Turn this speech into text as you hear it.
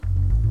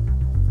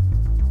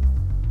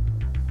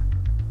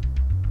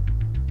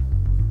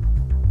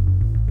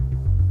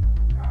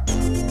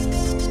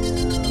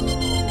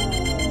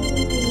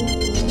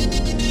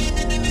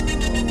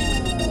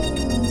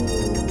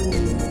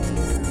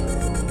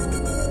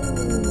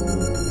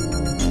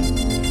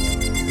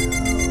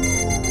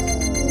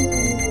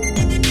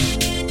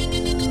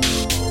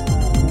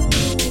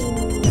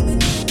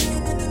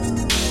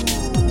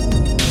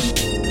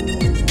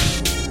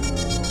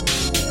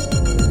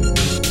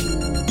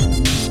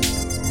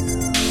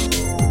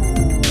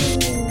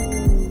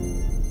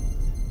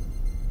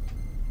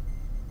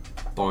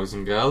boys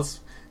and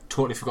girls.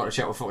 Totally forgot to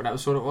check what fucking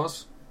episode it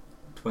was.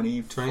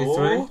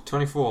 24?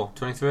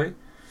 23.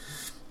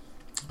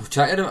 We've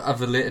chatted at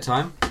a later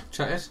time.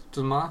 Chatted,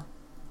 doesn't matter.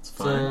 It's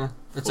fine.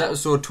 It's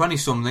episode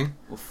 20-something.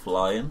 We're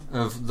flying.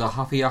 Of the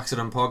Happy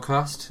Accident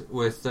podcast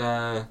with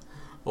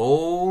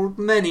old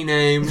many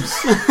names.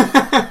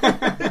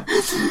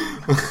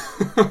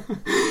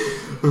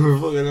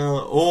 Fucking hell.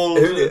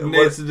 Old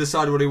needs to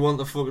decide what he want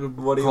the fucking.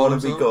 What do you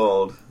want to be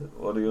called?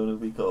 What do you want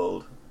to be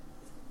called?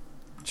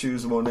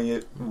 Choose one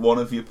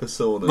of your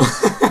personas.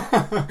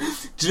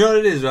 Do you know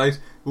what it is, right?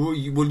 Well,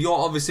 you're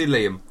obviously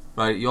Liam,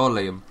 right? You're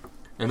Liam,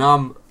 and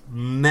I'm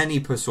many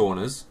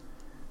personas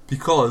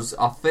because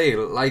I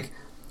feel like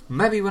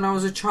maybe when I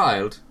was a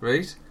child,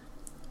 right,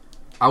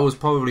 I was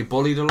probably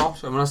bullied a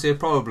lot. And when I say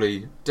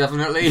probably,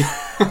 definitely,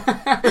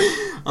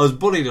 I was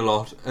bullied a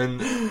lot,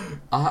 and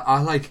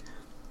I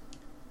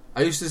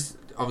used to,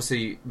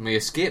 obviously, my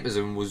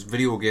escapism was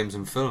video games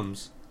and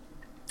films.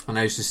 And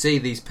I used to see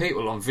these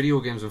people on video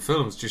games and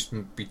films just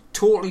be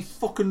totally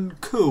fucking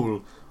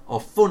cool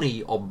or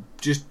funny or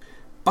just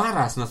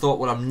badass. And I thought,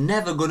 well, I'm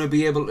never going to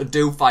be able to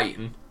do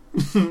fighting.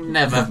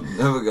 Never.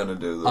 Never going to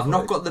do that. I've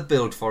not got the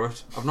build for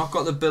it. I've not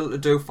got the build to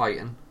do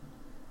fighting.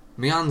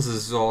 My hands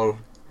is all...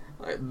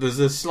 There's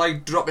a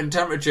slight drop in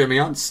temperature,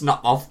 my hands snap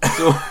off.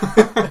 So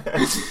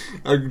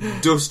I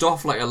dust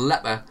off like a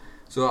leper.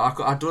 So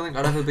I don't think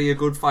I'd ever be a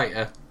good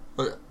fighter.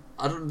 But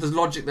there's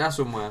logic there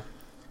somewhere.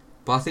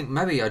 But I think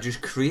maybe I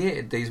just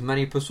created these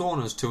many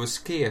personas to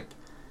escape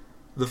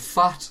the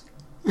fat,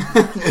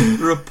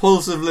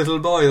 repulsive little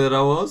boy that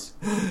I was.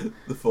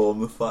 The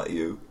former fat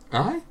you.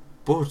 Aye,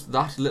 but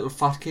that little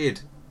fat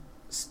kid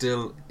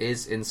still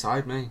is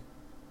inside me.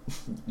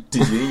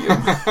 Did you eat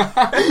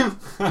him?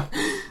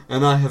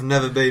 And I have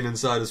never been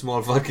inside a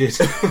small fat kid.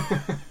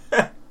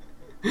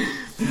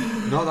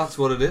 No, that's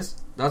what it is.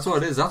 That's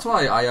what it is. That's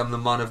why I am the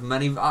man of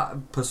many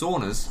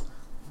personas.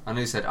 I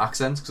know you said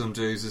accents because I'm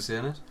too used to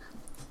saying it.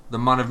 The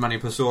man of many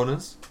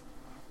personas.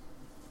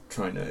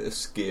 Trying to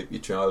escape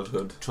your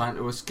childhood. Trying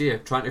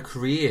to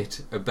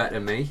create a better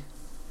me.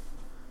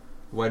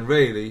 When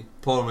really,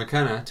 Paul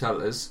McKenna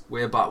told us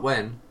way back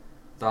when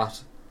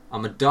that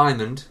I'm a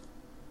diamond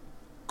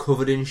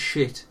covered in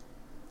shit,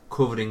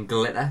 covered in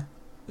glitter.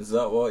 Is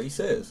that what he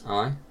says?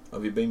 Aye.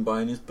 Have you been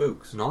buying his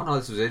books? No,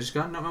 this was ages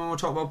ago. Remember when we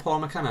talked about Paul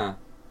McKenna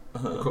a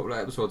couple of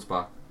episodes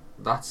back?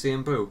 That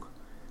same book.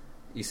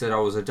 He said I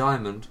was a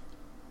diamond.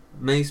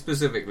 Me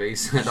specifically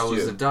said I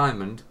was a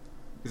diamond.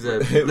 He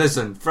said,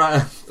 listen,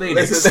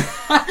 Phoenix.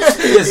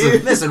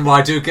 listen,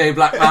 Y2K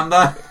Black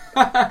Mamba.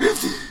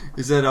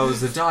 He said I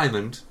was a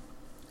diamond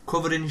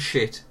covered in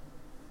shit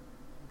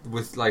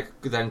with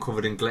then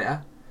covered in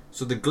glitter.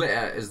 So the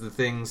glitter is the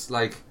things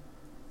like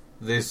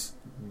this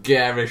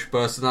garish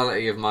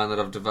personality of mine that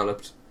I've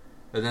developed.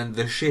 And then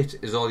the shit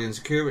is all the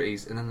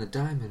insecurities. And then the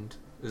diamond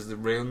is the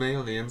real me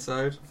on the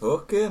inside.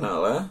 Fucking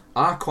hell, eh?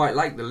 I quite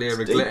like the layer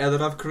of glitter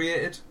that I've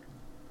created.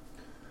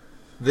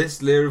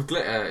 This layer of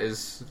glitter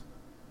is...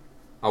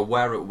 I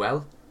wear it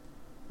well.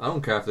 I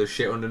don't care if there's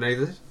shit underneath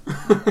it.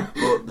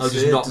 I'll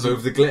just not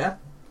move the glitter.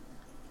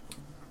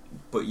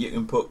 But you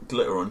can put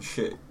glitter on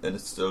shit and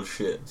it's still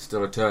shit. It's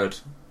still a turd.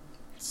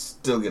 It's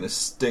still gonna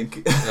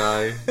stink.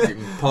 Aye, you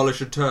can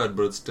polish a turd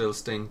but it still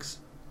stinks.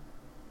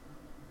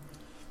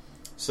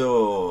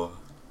 So...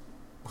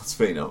 what's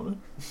been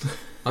happening?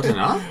 I don't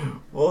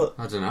know. What?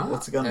 I don't know.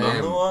 What's going on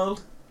in the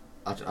world?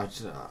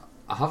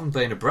 I haven't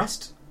been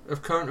abreast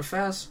of current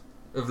affairs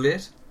of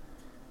late.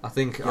 I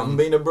think you haven't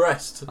been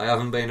abreast. I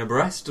haven't been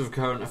abreast of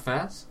current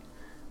affairs.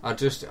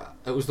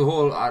 It was the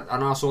whole.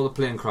 And I saw the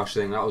plane crash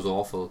thing. That was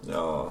awful.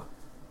 Oh,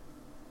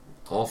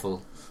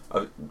 awful.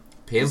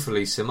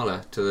 Painfully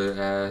similar to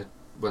the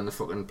when the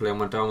fucking plane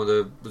went down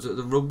with was it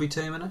the rugby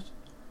team in it?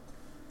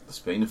 There's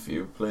been a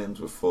few planes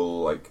with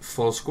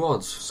full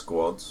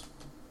squads.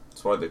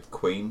 That's why the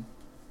Queen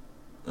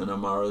and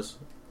Amaras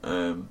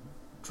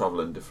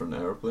travel in different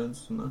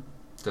aeroplanes, don't they?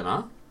 Don't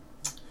know.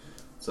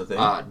 So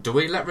do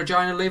we let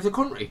Regina leave the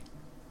country?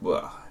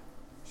 Well,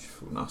 she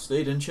was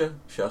nasty, didn't she?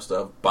 She has to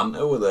have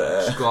banter with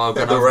her.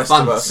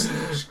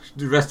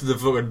 The rest of the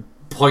fucking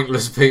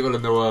pointless people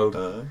in the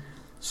world.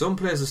 Some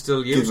places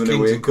still use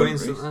kings and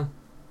queens, don't they?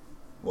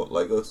 What,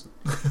 like us?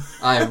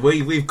 Aye,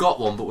 we've got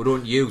one, but we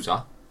don't use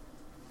her.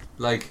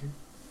 Like,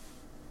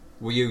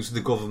 we use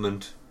the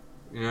government.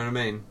 You know what I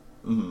mean?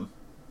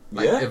 Mm-hmm.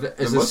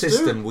 As a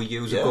system, we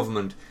use a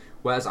government.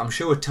 Whereas I'm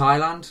sure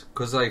Thailand,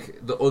 because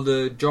the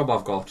other job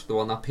I've got, the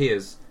one that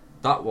pays,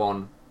 that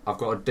one, I've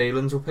got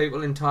dealings with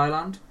people in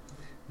Thailand.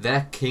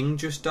 Their king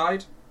just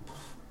died.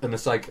 And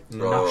it's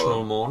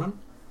national mourning.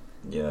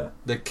 Yeah.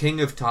 The king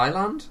of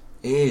Thailand.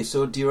 Hey,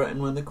 so do you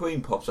reckon when the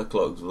Queen pops her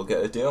clogs, we'll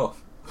get a day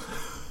off?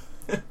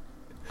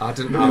 I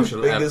don't know if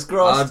she'll Fingers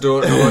crossed. I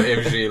don't know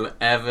if she'll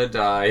ever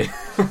die.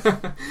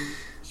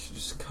 She'll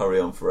just carry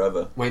on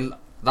forever. Well,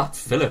 that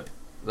Philip,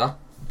 that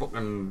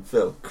fucking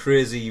Phil,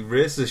 crazy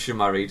racist she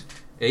married,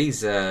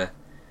 he's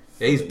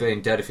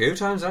been dead a few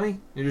times, hasn't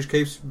he? He just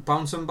keeps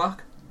bouncing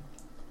back.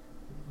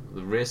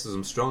 The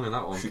racism's strong in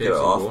that one. Should get an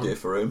off day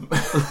for him.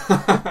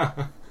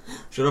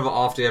 Should have it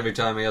after every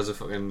time he has a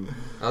fucking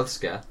health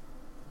scare.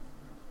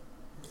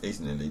 He's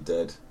nearly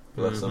dead.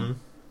 Bless him.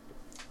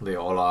 They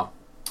all are.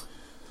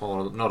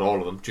 All of them. Not all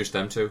of them, just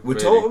them two. We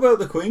really. talk about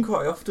the Queen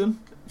quite often.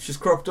 She's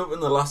cropped up in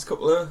the last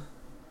couple of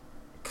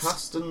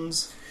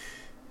castings.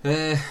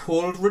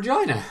 Old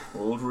Regina.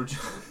 Old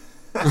Regina.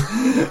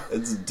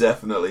 It's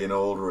definitely an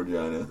old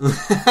Regina.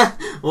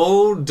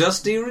 Old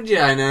dusty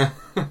Regina.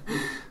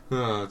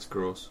 Oh, it's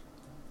gross.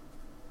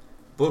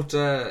 But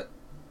I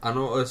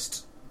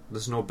noticed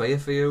there's no beer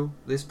for you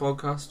this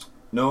podcast.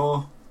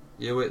 No.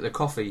 You ate the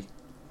coffee.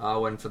 I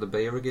went for the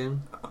beer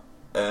again.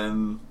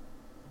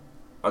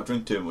 I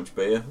drink too much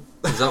beer.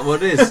 Is that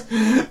what it is?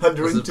 I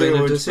drink too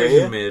much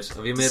decision beer. made?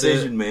 Have you made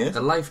Decision made.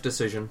 a life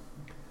decision?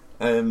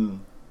 It's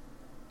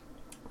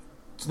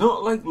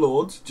not like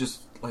loads,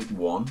 just like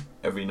one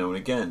every now and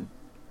again.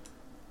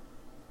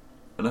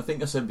 And I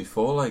think I said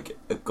before, like,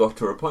 it got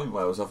to a point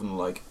where I was having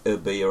like a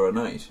beer a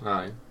night.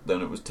 Aye.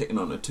 Then it was ticking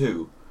on to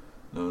 2,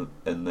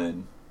 and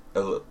then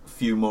a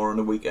few more on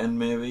a weekend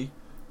maybe.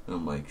 And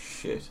I'm like,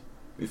 shit.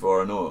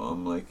 Before I know it,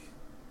 I'm like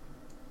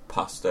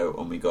passed out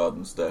on my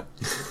garden step.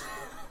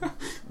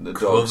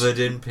 Covered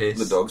in piss.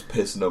 The dog's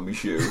pissing on my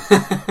shoe.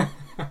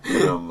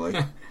 And I'm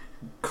like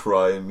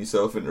crying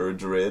myself into a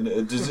drain.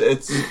 It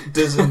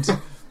doesn't.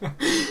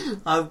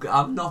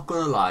 I'm not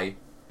gonna lie.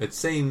 It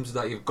seems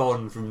that you've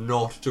gone from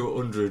 0 to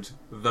 100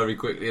 very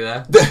quickly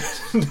there.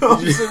 No,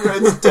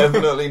 it's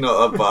definitely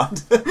not that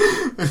bad.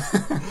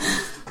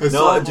 It's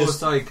No,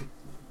 almost like,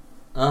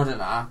 I don't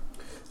know.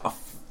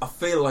 I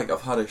feel like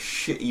I've had a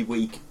shitty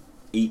week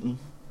eating.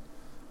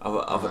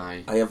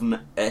 I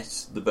haven't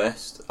ate the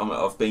best.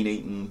 I've been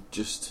eating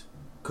just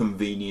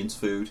convenience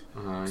food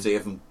because I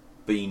haven't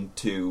been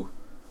too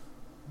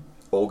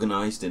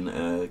organised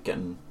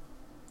in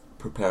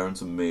preparing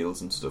some meals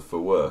and stuff for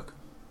work.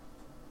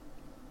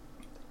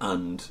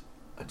 And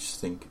I just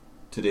think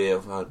today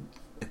I've had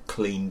a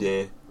clean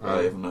day.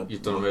 I haven't had.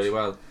 You've done really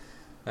well.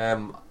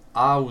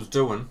 I was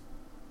doing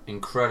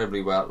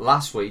incredibly well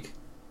last week.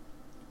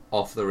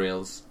 Off the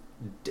rails,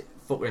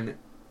 fucking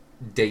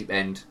deep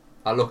end.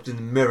 I looked in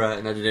the mirror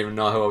and I didn't even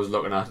know who I was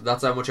looking at.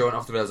 That's how much I went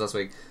off the rails last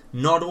week.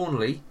 Not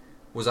only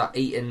was I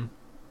eating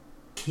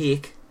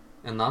cake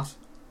and that,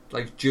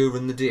 like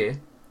during the day,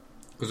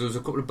 because there was a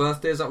couple of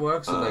birthdays at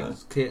work, so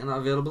like cake and that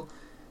available.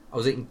 I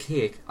was eating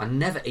cake. I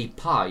never eat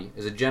pie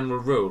as a general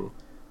rule,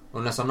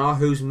 unless I know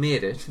who's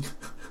made it.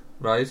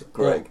 Right?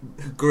 Greg.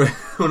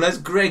 Unless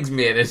Greg's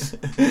made it,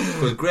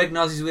 because Greg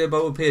knows his way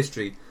about a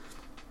pastry.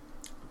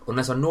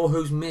 Unless I know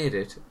who's made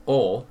it,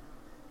 or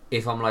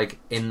if I'm like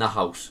in the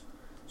house.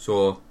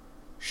 So,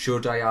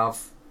 should I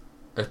have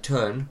a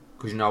turn?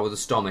 Because you know, with the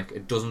stomach,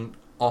 it doesn't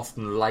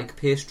often like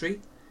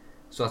pastry.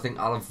 So I think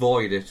I'll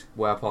avoid it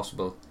where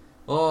possible.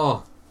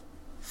 Oh,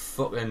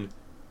 fucking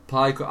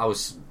pie! I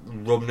was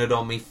rubbing it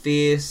on my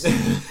face.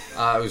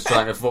 I was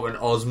trying to fucking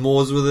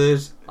osmose with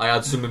it. I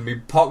had some in my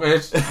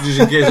pocket just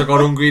in case I got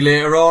hungry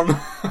later on.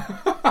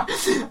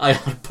 I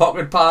had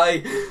pocket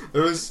pie. It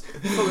was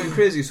fucking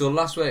crazy. So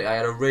last week I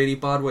had a really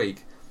bad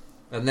week,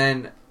 and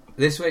then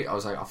this week I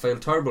was like, I feel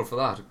terrible for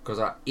that because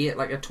I ate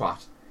like a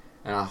twat,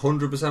 and I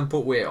 100%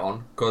 put weight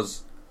on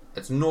because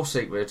it's no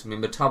secret my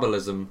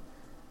metabolism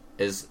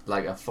is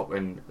like a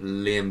fucking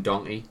lame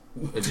donkey.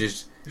 It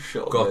just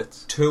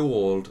got too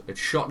old. It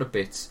shot to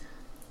bits,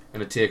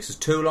 and it takes us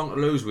too long to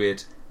lose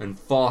weight and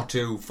far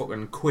too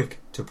fucking quick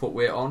to put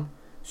weight on.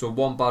 So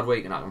one bad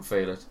week and I can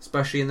feel it,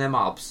 especially in them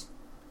abs.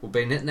 We've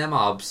been hitting them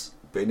abs.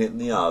 Been hitting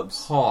the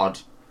abs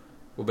hard.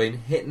 We've been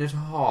hitting it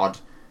hard,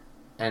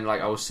 and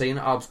like I was seeing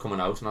abs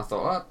coming out, and I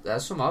thought, oh,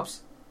 there's some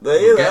abs.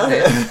 We're getting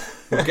here.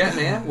 We're getting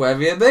here. Where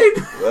have you been?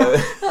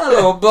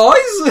 Hello,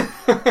 boys.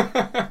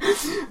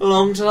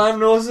 Long time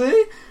no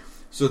see.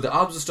 So the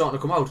abs are starting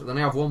to come out, and then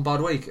I have one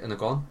bad week, and they're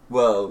gone.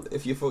 Well,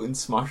 if you're fucking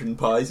smashing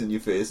pies in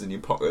your face and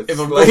your pockets, if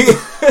I'm like,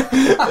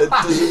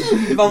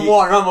 if I'm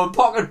walking around with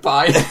pocket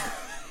pie.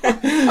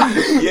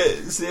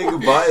 Yeah, say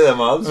goodbye to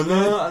them abs. I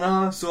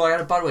know. So I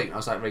had a bad week, and I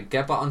was like, right,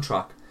 get back on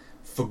track.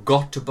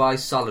 Forgot to buy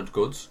salad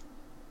goods,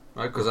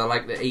 right? Because I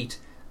like to eat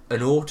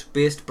an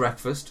oat-based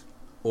breakfast,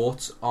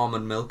 oats,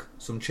 almond milk,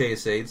 some chia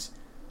seeds,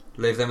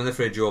 leave them in the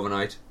fridge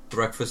overnight.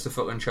 Breakfast of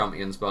fucking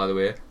champions, by the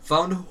way.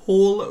 Found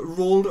whole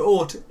rolled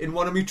oat in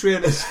one of my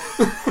trainers.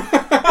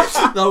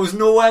 That was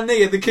nowhere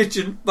near the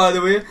kitchen, by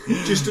the way.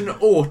 Just an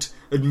oat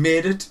had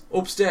made it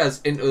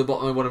upstairs into the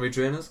bottom of one of my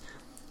trainers.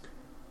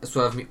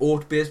 So I have my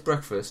oat-based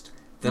breakfast.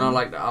 Then I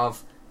like to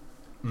have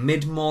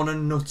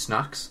mid-morning nut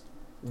snacks,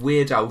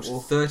 weighed out,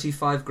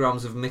 35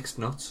 grams of mixed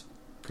nuts.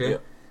 Okay.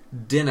 Yep.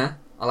 Dinner,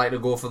 I like to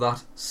go for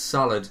that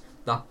salad,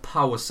 that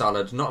power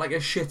salad, not like a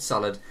shit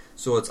salad.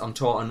 So I'm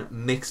talking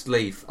mixed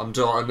leaf. I'm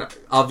talking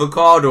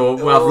avocado,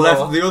 where I've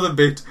left the other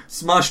bit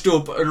smashed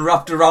up and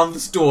wrapped around the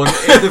stone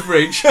in the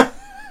fridge.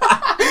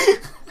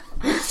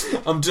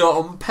 I'm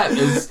talking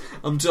peppers.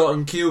 I'm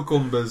talking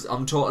cucumbers.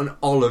 I'm talking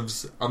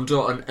olives. I'm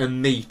talking a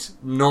meat,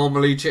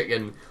 normally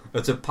chicken.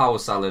 It's a power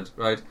salad,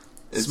 right?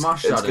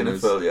 Smash that in.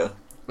 Fill you.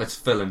 It's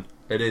filling.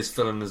 It is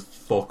filling as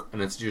fuck,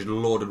 and it's just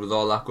loaded with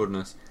all that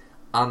goodness.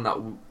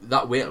 and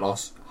that weight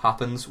loss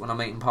happens when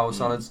I'm eating power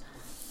salads.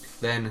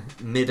 Then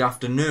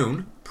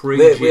mid-afternoon,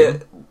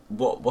 pre-gym... Wait,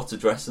 what's a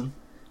dressing?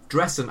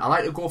 Dressing, I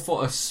like to go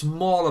for a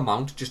small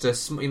amount, just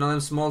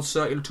them small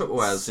circular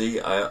Tupperwares. See,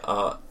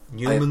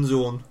 Newman's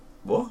Own.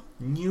 What?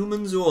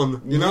 Newman's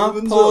Own. You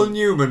Newman's know Paul Own?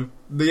 Newman,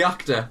 the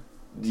actor?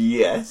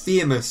 Yes.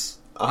 Famous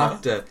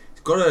actor.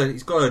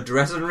 He's got a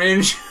dressing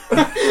range.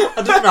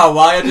 I don't know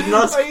why I didn't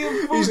ask.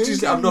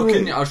 I'm not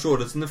kidding you, I'll show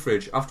it, it's in the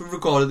fridge. After we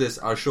recorded this,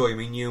 I'll show you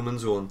me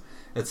Newman's Own.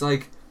 It's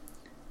like,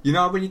 you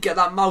know when you get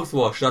that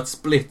mouthwash that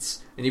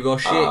splits and you go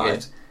shake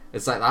it?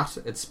 It's like that,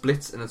 it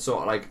splits and it's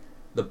sort of like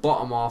the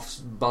bottom half's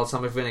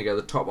balsamic vinegar,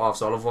 the top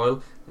half's olive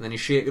oil, and then you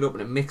shake it up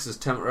and it mixes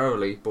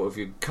temporarily, but if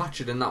you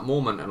catch it in that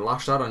moment and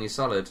lash that on your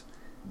salad,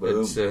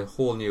 boom. It's a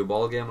whole new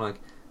ball game.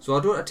 Like, so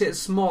I take a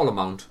small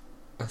amount.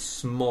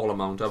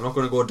 I'm not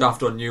going to go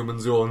daft on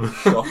Newman's Own.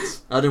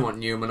 I didn't want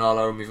Newman all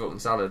over my fucking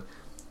salad.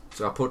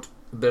 So I put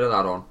a bit of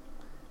that on.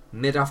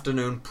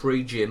 Mid-afternoon,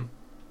 pre-gym,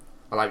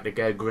 I like to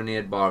get a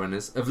grenade bar in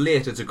this. Of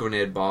late, it's a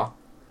grenade bar.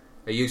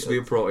 It used to be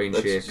a protein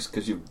shake. That's just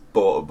because you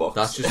bought a box.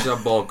 That's just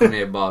because I bought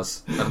grenade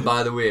bars. And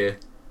by the way,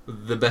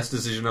 the best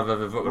decision I've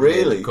ever fucking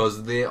made.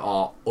 Because they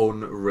are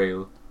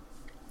unreal.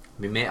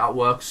 My mate at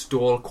work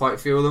stole quite a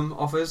few of them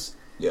off us.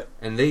 Yeah.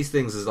 And these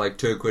things is like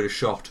 £2 a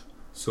shot.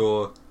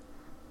 So...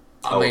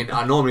 I mean,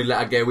 I normally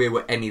let her get away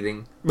with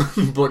anything,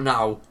 but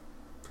now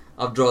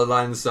I've drawn the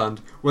line in the sand.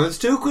 When it's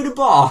 £2 a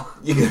bar,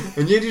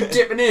 and you're just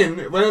dipping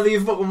in whenever you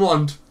fucking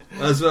want,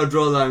 that's where I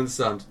draw the line in the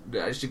sand.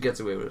 She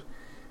gets away with it.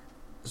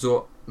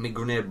 So, me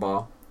grenade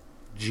bar,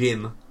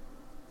 gym,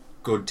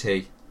 good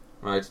tea,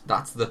 right?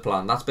 That's the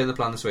plan. That's been the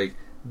plan this week.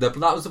 That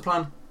was the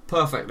plan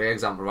perfectly.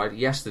 Example, right?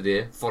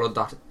 Yesterday, followed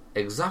that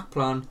exact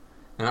plan,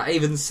 and I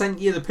even sent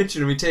you the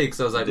picture of me tea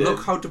because I was like,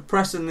 look how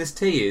depressing this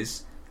tea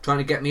is. Trying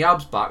to get me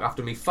abs back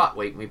after me fat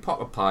week, me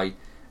pocket pie.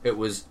 It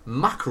was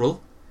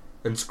mackerel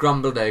and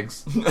scrambled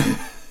eggs.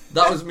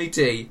 That was me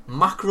tea.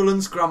 Mackerel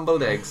and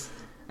scrambled eggs.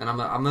 And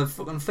I'm a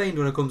fucking fiend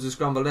when it comes to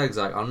scrambled eggs.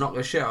 Like, I'll knock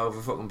the shit out of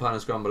a fucking pan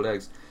of scrambled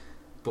eggs.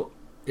 But,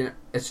 you know,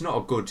 it's not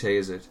a good tea,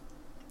 is it?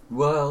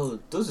 Well,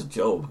 it does a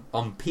job.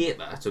 On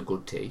paper, it's a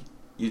good tea.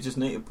 You just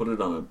need to put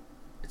it on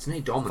it's an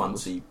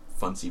Domino's.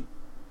 fancy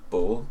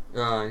bowl.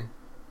 Aye.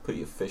 Put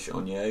your fish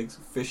on your eggs.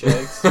 Fish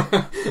eggs.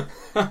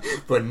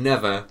 But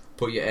never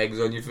put your eggs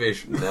on your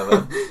fish.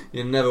 Never.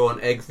 You never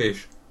want egg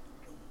fish.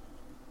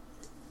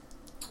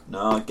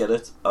 No, I get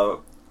it.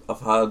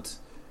 I've had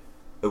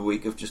a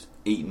week of just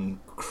eating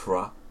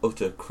crap,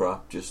 utter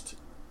crap, just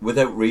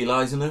without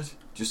realising it.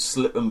 Just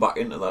slipping back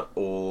into that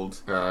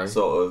old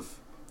sort of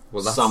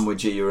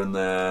sandwich here and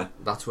there.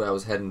 That's where I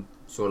was heading.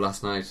 So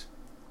last night,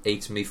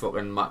 ate me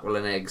fucking mackerel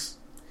and eggs.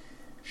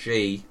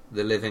 She,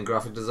 the living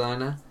graphic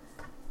designer,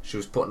 she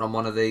was putting on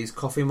one of these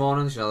coffee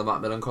mornings, you know, the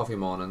Macmillan coffee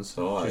mornings.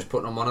 She was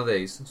putting on one of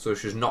these, so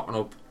she was knocking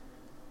up.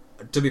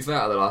 To be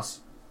fair to the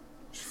lass,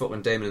 she's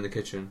fucking Damon in the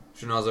kitchen.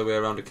 She knows her way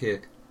around a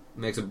cake.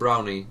 Makes a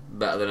brownie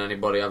better than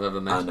anybody I've ever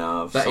met. I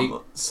know.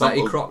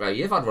 Betty Crocker,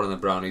 you've had one of the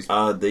brownies.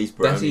 These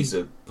brownies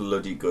are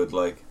bloody good.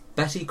 Like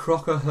Betty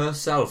Crocker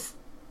herself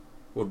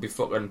would be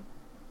fucking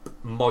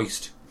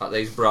moist at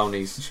these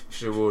brownies.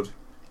 She would.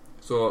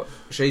 So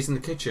she's in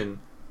the kitchen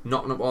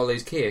knocking up all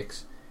these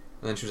cakes,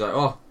 and then she was like,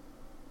 "Oh,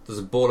 there's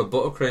a bowl of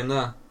buttercream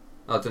there.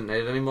 I didn't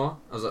need it anymore."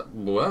 I was like,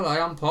 well, I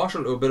am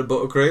partial to a bit of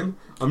buttercream.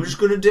 I'm just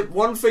going to dip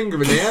one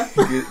finger in here.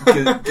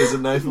 There's a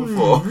knife and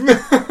fork.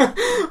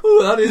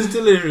 Oh, that is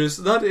delicious.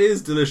 That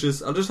is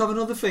delicious. I'll just have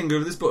another finger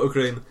of this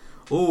buttercream.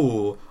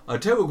 Oh, I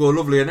tell you what go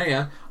lovely in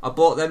here. I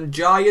bought them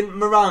giant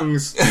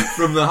meringues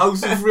from the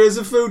House of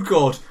Fraser food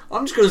court.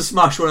 I'm just going to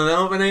smash one of them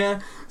up in here.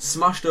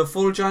 Smashed a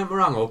full giant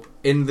meringue up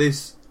in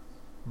this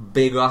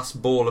big ass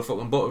bowl of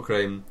fucking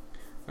buttercream.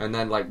 And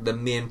then, like, the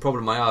main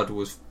problem I had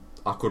was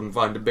I couldn't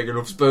find a big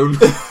enough spoon.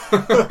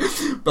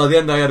 By the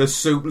end I had a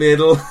soup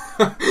ladle.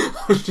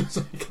 I was just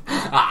like,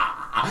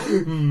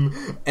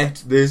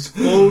 ate this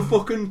full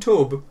fucking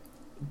tub,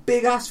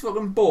 big ass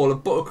fucking bowl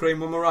of buttercream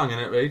with meringue in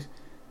it, right?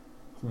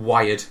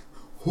 Wired.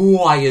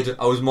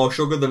 I was more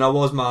sugar than I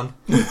was, man.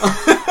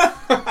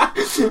 I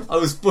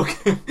was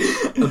fucking...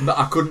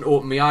 I couldn't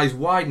open my eyes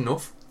wide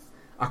enough.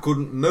 I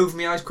couldn't move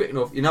my eyes quick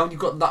enough. You know when you've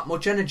got that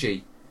much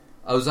energy?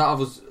 I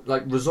was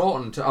like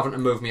resorting to having to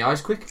move my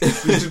eyes quick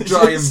just to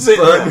try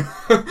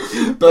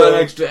and burn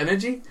extra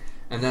energy.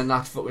 And then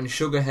that fucking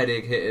sugar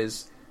headache hit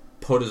us,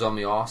 put us on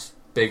my arse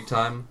big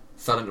time.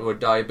 Fell into a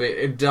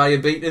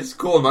diabetes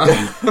coma.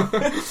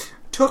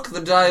 Took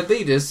the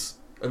diabetes,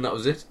 and that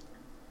was it.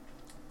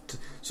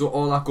 So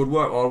all that good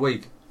work all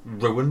week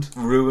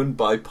ruined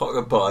by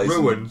pocket pies.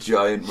 And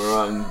giant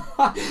meringue.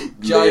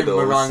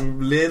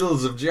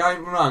 Ladles of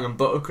giant meringue and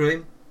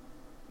buttercream.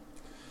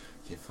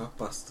 You fat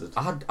bastard.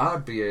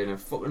 I'd be in a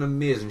fucking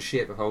amazing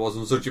shape if I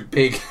wasn't such a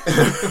pig.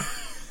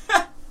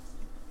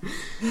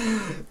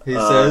 He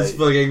says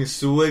fucking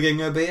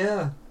swigging a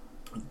beer.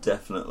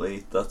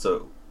 Definitely. That's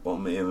what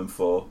I'm aiming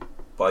for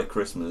by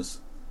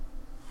Christmas.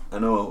 I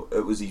know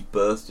it was his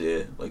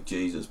birthday, like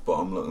Jesus, but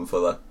I'm looking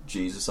for that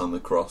Jesus on the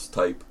cross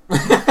type.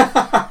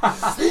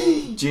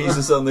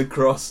 Jesus on the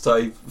cross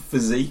type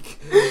physique.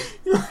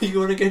 You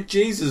want to get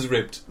Jesus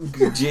ripped?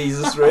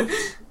 Jesus ripped.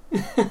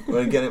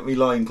 When I get at me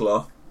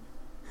loincloth,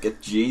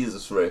 get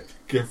Jesus ripped.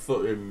 Get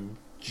fucking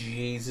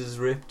Jesus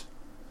ripped.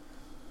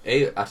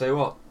 Hey, I tell you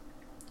what.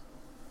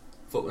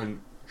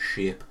 Fucking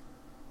shape.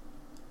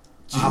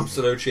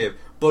 Absolute shape.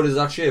 But is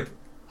that shape?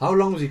 How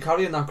long was he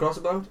carrying that cross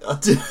about?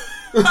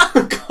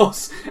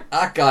 Because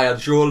that guy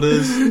had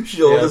shoulders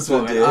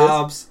for days.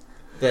 abs,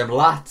 them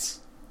lats.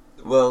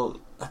 Well,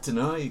 I don't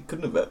know. He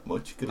couldn't have ate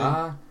much, could he?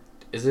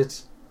 Is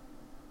it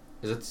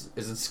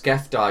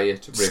Skeff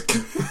diet, Rick?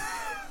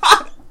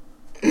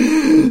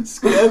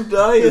 Skeff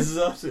diet. Is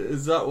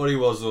that what he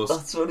was? Though?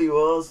 That's what he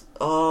was.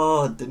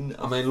 Oh, I didn't.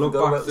 I mean, look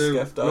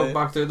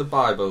back through the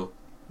Bible.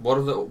 What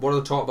are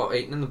the talk about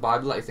eating in the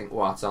Bible that you think,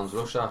 that sounds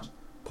lush at?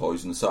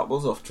 Poisonous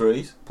apples off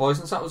trees.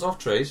 Poisonous apples off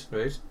trees,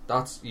 right?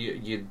 That's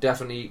you're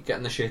definitely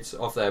getting the shits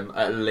off them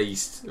at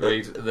least,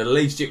 right? The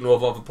least you can know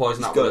of a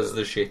poison apple is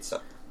the shits.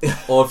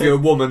 Or if you're a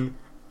woman,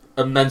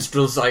 a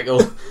menstrual cycle,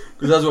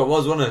 because that's what it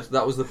was, wasn't it?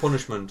 That was the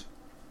punishment.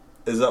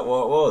 Is that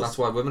what it was? That's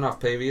why women have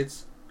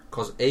periods,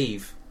 because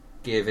Eve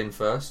gave in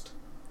first.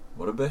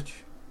 What a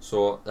bitch.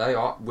 So there you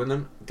are.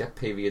 Women get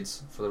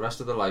periods for the rest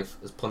of their life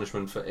as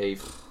punishment for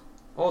Eve.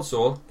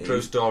 Also, Eve.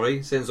 True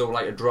story, since I would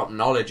like to drop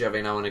knowledge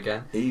every now and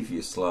again. Eve,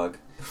 you slag.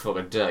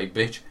 Fucking dirty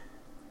bitch.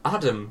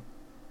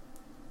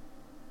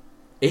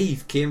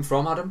 Eve came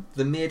from Adam.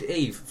 They made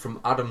Eve from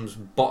Adam's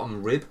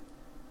bottom rib.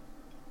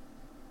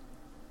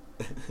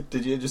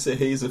 Did you just say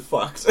he's a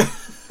fact?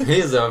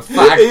 Here's a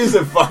fact. He's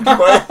a fact,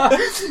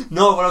 mate.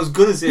 No, what I was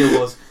going to say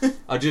was,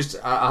 I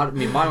had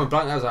my mind went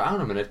blank. I was like, hang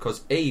on a minute,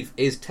 because Eve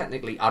is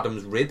technically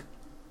Adam's rib.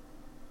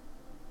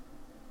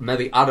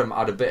 Maybe Adam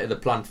had a bit of the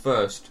plant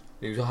first.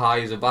 He was high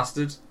as a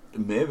bastard.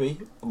 Maybe.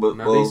 But,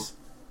 well,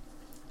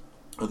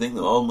 I think they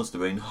all must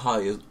have been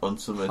high on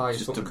something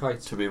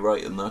just to be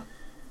right in that.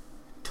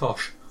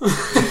 Tosh.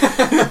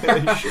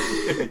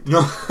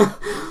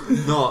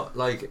 No,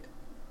 like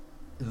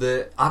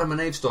the Adam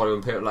and Eve story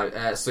when people are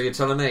like, so you're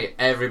telling me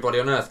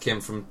everybody on earth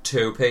came from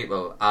two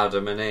people,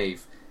 Adam and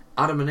Eve.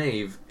 Adam and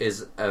Eve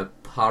is a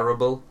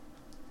parable,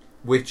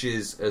 which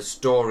is a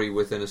story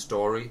within a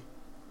story.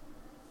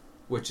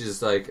 Which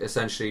is like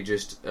essentially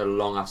just a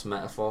long ass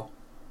metaphor.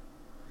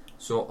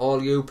 So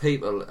all you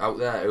people out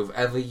there who've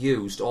ever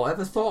used or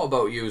ever thought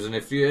about using,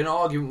 if you're in an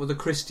argument with a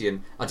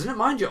Christian, I didn't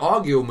mind you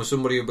arguing with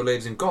somebody who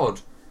believes in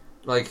God.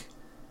 Like,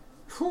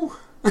 whew.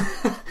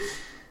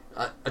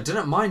 I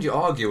didn't mind you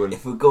arguing.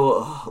 If we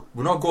go,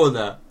 we're not going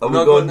there. We're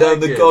not going down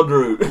the God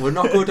route. We're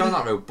not going down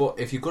that route. But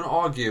if you're going to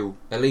argue,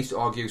 at least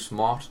argue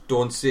smart.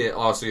 Don't say,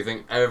 so you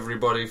think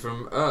everybody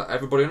on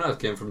Earth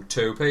came from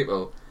two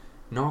people?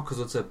 No, because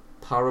it's a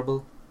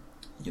parable.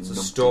 It's a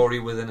story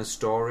within a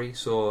story.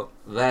 So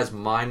there's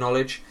my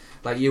knowledge.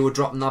 Like you were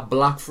dropping that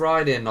Black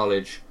Friday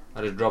knowledge.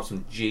 I just dropped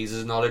some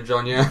Jesus knowledge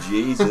on you.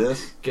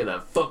 Jesus. Get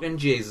that fucking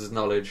Jesus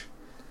knowledge.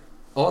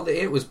 All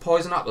they ate was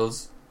poison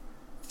apples,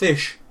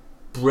 fish,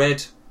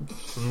 bread,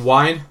 and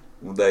wine.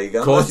 Well, there you go.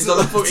 Of course, he's on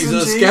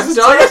the Skeff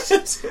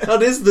diet.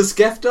 That is the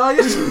Skeff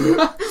diet.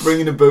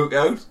 Bringing a book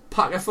out.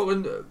 Pack of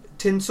fucking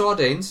tin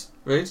sardines,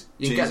 right?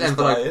 You can get them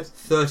for like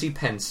 30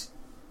 pence.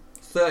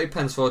 30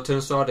 pence for a tin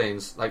of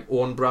sardines, like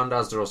own brand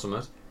Asda or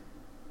something.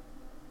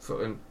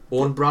 Fucking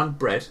own brand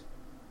bread.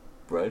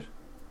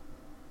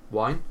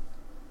 Wine.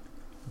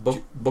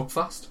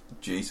 Buckfast.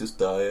 Jesus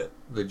diet.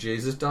 The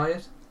Jesus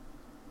diet.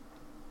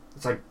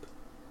 It's like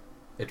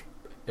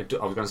I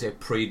was going to say it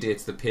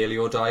predates the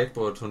paleo diet,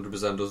 but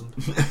 100% doesn't.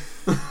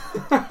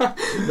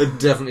 It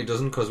definitely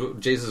doesn't, because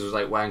Jesus was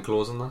like wearing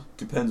clothes and that.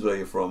 Depends where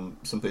you're from.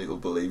 Some people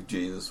believe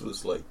Jesus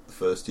was like the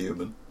first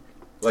human.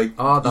 Like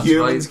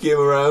humans came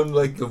around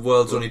like the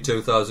world's only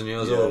 2,000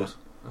 years old.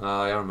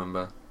 I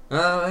remember.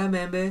 I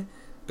remember.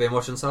 Been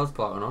watching South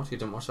Park or not? You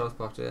didn't watch South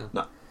Park, did you?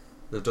 No.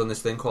 They've done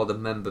this thing called the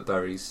member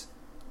berries.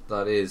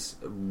 That is,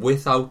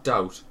 without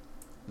doubt,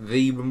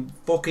 the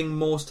fucking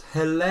most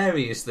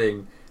hilarious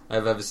thing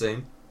I've ever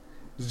seen.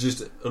 It's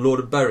just a load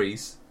of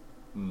berries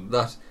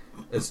that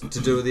is to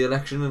do with the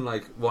election and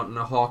like wanting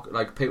to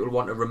like people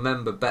want to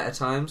remember better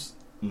times.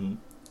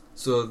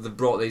 So they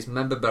brought these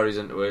member berries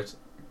into it.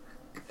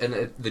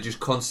 And they just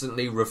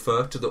constantly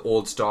refer to the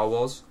old Star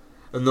Wars.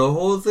 And the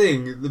whole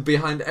thing,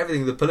 behind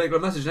everything, the political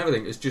message and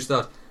everything, is just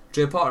that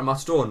Trey Parker and Matt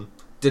Stone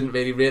didn't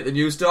really rate the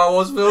new Star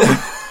Wars film.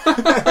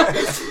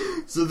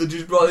 So they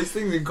just brought these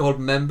things in called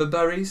member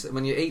berries, and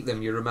when you eat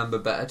them, you remember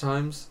better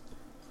times.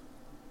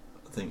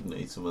 I think we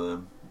need some of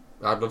them.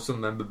 I'd love some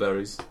member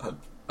berries.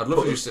 I'd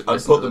love to just sit.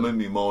 I'd put them in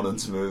my morning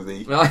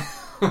smoothie.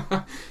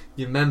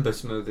 Your member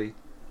smoothie.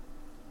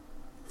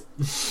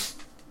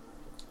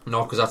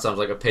 No, because that sounds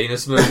like a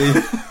penis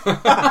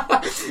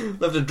smoothie.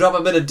 Love to drop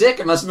a bit of dick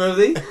in my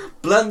smoothie.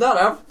 Blend that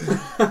up.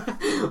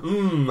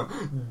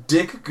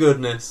 Dick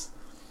goodness.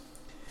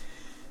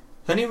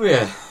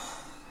 Anyway,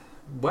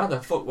 where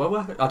the fuck were we?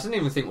 I didn't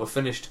even think we're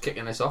finished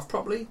kicking this off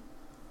properly.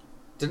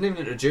 Didn't even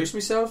introduce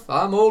myself.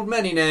 I'm old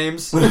many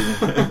names.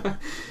 I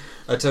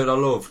tell you what I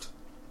loved,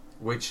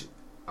 which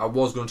I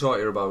was going to talk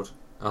to you about,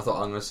 and I thought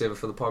I'm going to save it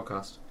for the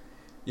podcast.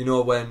 You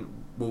know when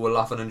we were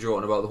laughing and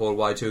joking about the whole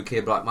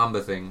Y2K Black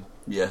Mamba thing?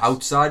 Yes.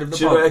 Outside of the podcast.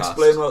 Should I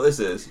explain what this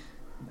is?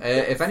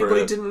 If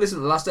anybody didn't listen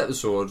to the last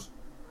episode,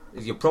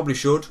 you probably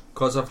should,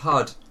 because I've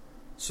had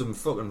some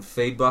fucking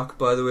feedback,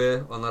 by the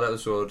way, on that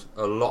episode.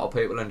 A lot of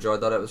people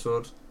enjoyed that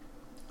episode.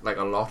 Like,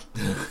 a lot.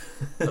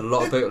 A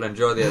lot of people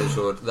enjoyed the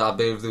episode. I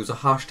believe there was a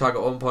hashtag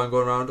at one point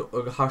going around.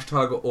 A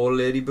hashtag old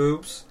lady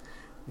boobs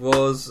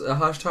was a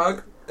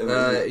hashtag.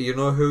 You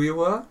know who you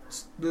were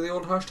with the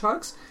old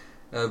hashtags.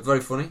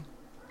 Very funny.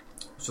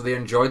 So they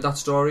enjoyed that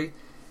story.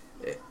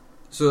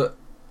 So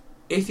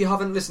if you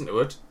haven't listened to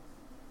it,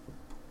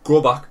 go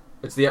back.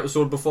 It's the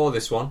episode before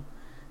this one.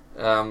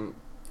 So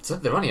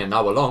they're only an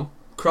hour long.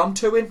 Cram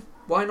 2 in.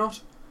 Why not?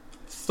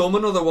 Thumb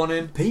another one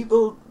in.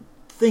 People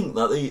think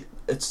that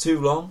it's too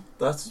long.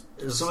 That's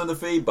some of the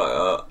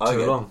feedback I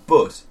get. Long.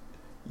 But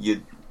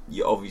you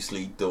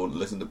obviously don't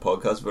listen to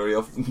podcasts very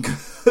often,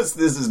 because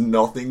this is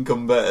nothing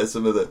compared to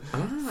some of the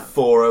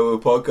 4-hour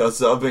podcasts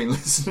that I've been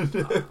listening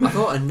to. I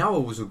thought an hour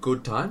was a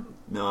good time.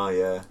 No,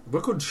 yeah. We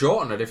could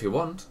shorten it if you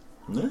want.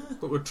 Nah.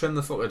 But we'll trim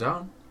the fucker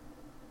down.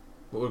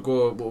 But we'll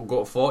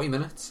go to 40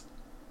 minutes.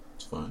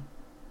 It's fine.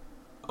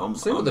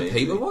 See what the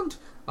people want.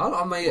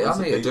 I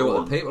may do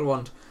what the people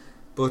want.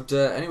 But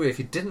anyway, if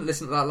you didn't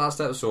listen to that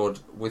last episode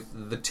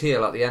with the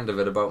tale at the end of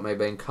it about me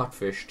being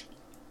catfished,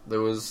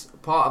 there was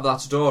part of that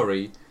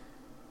story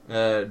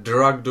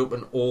dragged up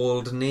an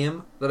old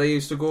name that I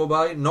used to go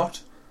by,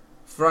 not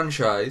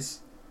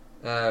franchise.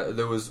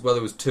 There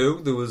was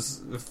two. There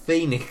was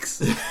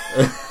Phoenix,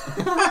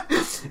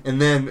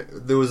 and then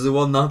there was the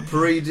one that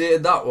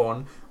predated that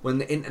one when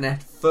the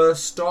internet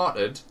first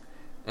started,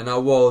 and I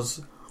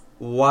was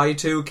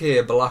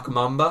Y2K Black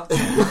Mamba.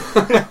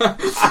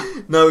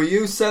 Now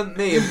you sent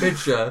me a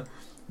picture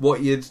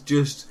what you'd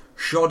just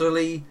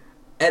shoddily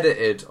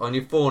edited on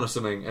your phone or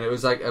something, and it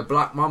was like a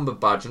Black Mamba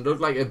badge and it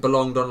looked like it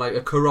belonged on like a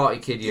Karate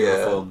Kid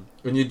uniform,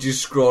 and you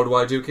just scrawled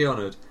Y2K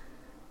on it.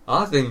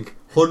 I think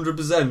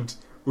 100%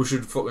 we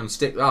should fucking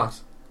stick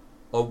that,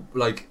 or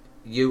like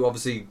you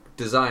obviously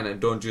design it,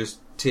 don't just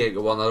take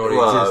the one that already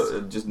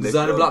exists. Just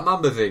design a Black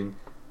Mamba thing,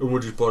 and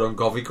we'll just put it on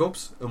coffee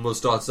cups and we'll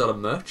start selling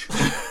merch.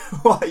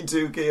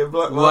 Y2K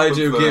Black Mamba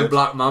Y2K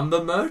Black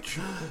Mamba merch.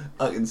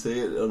 I can see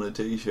it on a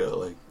t-shirt.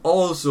 Like,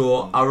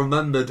 also, I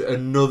remembered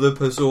another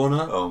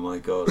persona. oh my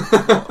god.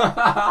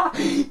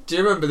 Do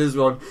you remember this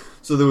one?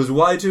 So there was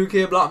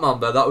Y2K Black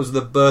Mamba. That was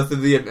the birth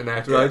of the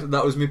internet, right? Yeah.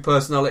 That was my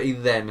personality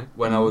then,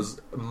 when I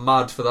was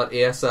mad for that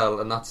ASL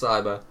and that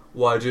cyber.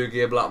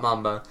 Y2K Black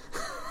Mamba.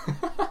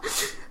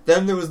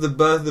 Then there was the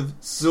birth of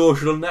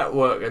social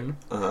networking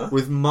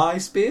with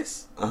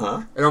Myspace.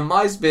 And on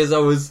Myspace I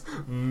was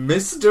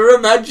Mr.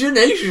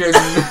 Imagination.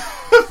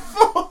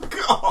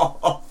 Fuck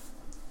off.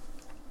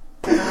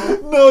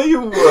 No,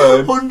 you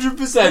weren't.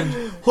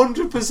 100%.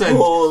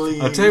 Holy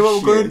I'll tell you what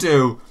shit. we're going to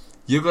do.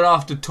 You're going to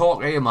have to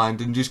talk to your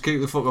mind and just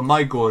keep the fucking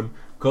mic going,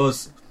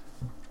 because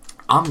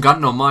I'm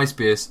getting on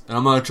Myspace and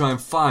I'm going to try and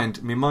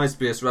find me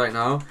Myspace right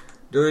now.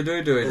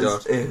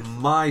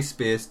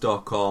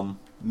 Myspace.com.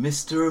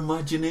 Mr.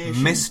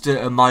 Imagination. Mr.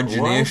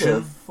 Imagination. Why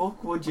the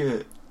fuck would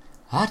you?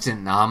 I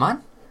didn't know,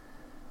 man.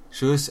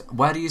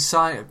 Where do you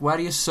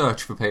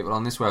search for people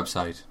on this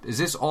website? Is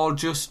this all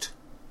just?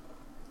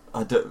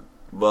 I don't.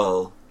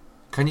 Well.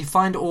 Can you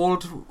find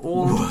old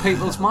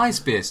people's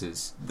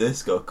MySpaces?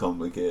 This got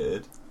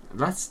complicated.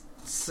 Let's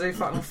see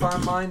if I can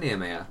find my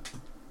name here.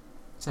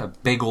 It's a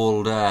big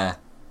old. That's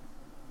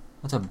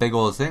a big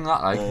old thing.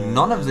 That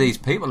none of these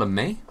people are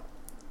me.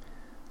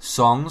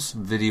 Songs,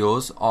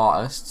 videos,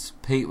 artists,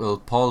 people.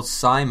 Paul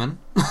Simon.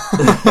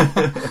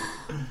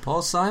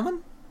 Paul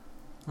Simon?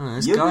 Oh,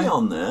 this You'll guy. be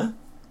on there.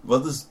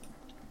 Well, there's.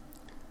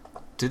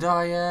 Did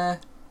I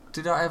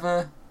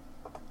ever?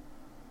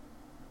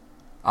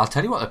 I'll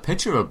tell you what the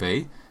picture will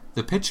be.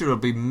 The picture will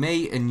be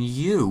me and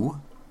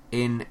you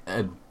in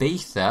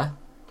Ibiza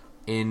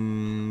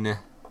in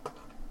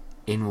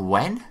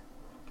when?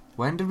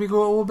 When did we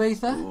go to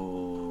Ibiza?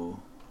 Oh,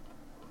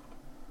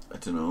 I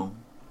don't know.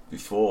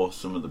 Before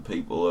some of the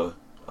people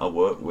I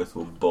work with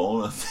were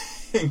born, I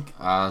think.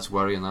 That's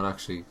worrying, that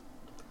actually.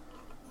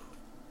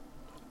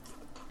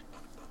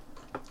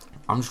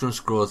 I'm just going to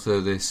scroll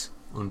through this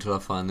until I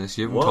find this.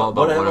 You can talk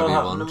about whatever you want.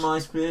 What happened to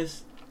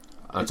MySpace?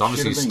 It's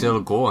obviously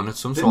still going. It's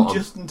some Didn't sort of...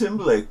 Justin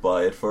Timberlake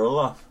buy it for a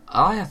laugh?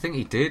 I think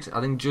he did.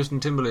 I think Justin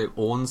Timberlake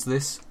owns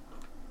this.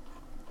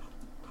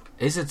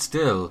 Is it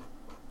still?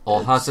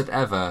 Or has it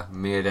ever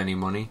made any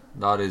money?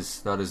 That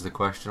is the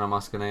question I'm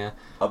asking here.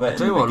 I bet. I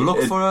tell you what,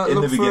 look for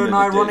an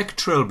ironic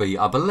trilby.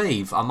 I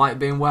believe I might have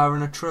been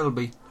wearing a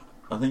trilby.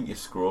 I think you're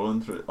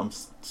scrolling through. I'm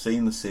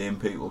seeing the same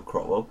people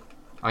crop up.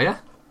 Oh yeah?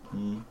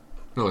 Mm.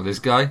 Look, this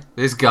guy.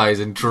 This guy's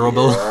in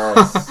trouble.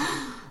 Yes.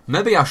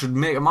 Maybe I should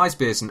make a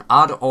MySpace and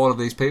add all of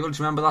these people. Do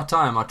you remember that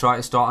time I tried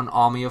to start an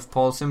army of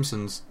Paul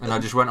Simpsons, and I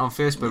just went on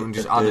Facebook and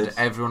just added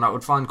everyone I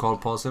could find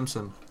called Paul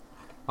Simpson.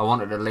 I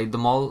wanted to lead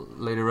them all,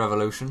 lead a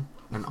revolution.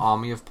 An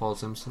army of Paul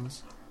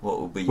Simpsons. What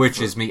will be?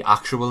 Which is me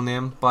actual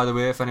name, by the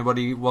way, if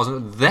anybody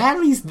wasn't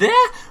there. He's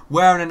there,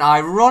 wearing an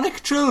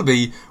ironic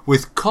trilby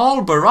with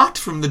Carl Barat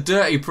from the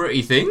Dirty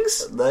Pretty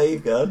Things. There you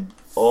go.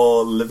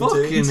 Or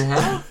Libertines. Fucking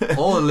hell.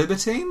 Or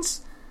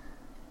Libertines.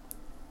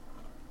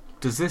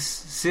 Does this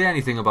say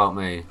anything about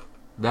me?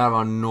 There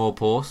are no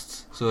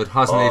posts, so it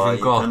hasn't even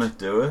got... Oh, you cannot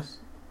do it.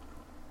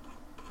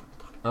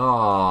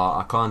 Oh,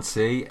 I can't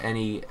see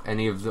any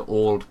of the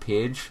old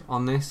page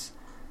on this.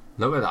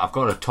 Look at that, I've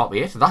got a top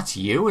 8. That's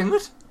you, isn't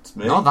it? It's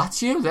me. No,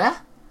 that's you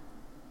there.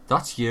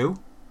 That's you.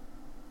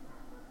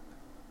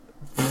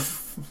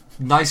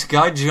 Nice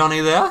guy,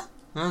 Johnny there.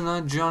 Isn't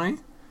that Johnny?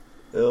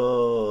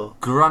 Oh.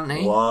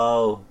 Granty.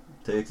 Wow.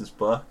 Takes us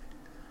back.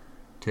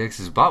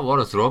 Takes us back. What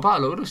a throwback.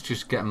 Look at us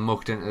just getting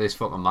mucked into this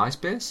fucking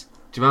Myspace.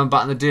 Do you remember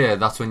back in the day,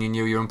 that's when you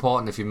knew you were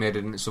important if you made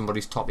it into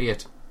somebody's top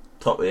 8?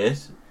 Top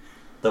 8?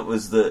 That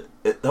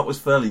was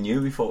fairly new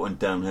before it went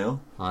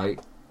downhill. Right.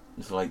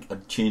 It's like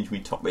I'd change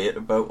me top 8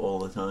 about all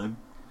the time.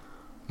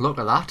 Look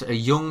at that. A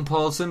young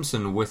Paul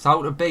Simpson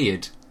without a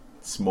beard.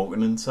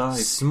 Smoking inside.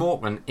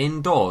 Smoking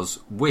indoors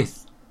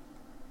with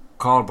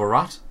Carl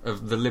Barat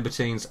of the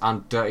Libertines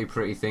and Dirty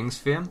Pretty Things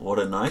fame. What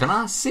a night. Can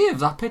I save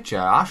that picture?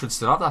 I should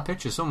still have that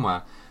picture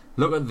somewhere.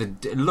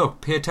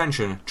 Look, pay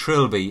attention.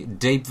 Trilby,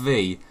 deep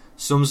V,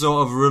 some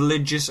sort of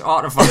religious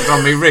artifact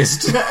on my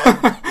wrist.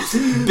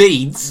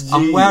 Beads. Jesus.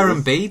 I'm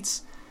wearing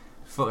beads.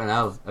 Fucking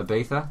hell.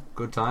 Ibiza.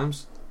 Good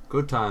times.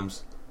 Good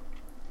times.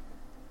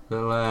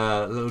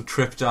 Little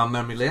trip down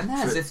memory lane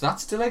there, as if that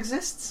still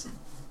exists.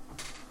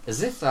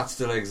 As if that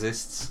still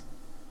exists.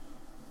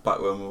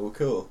 Back when we were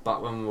cool.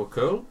 Back when we were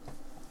cool.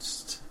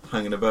 Just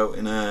hanging about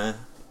in the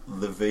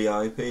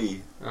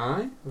VIP.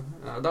 Aye.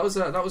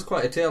 That was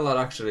quite a tale, that,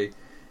 actually.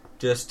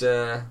 Just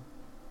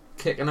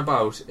kicking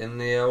about in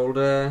the old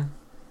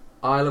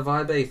Isle of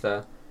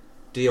Ibiza.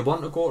 Do you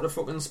want to go to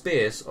fucking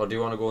space, or do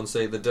you want to go and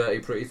see the Dirty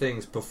Pretty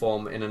Things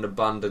perform in an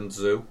abandoned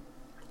zoo?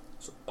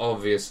 So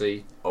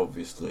obviously,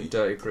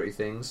 Dirty Pretty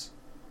Things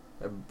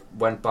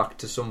went back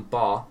to some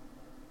bar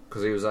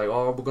because he was like,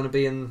 "Oh, we're gonna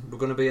be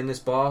in this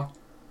bar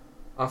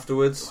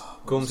afterwards.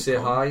 Come say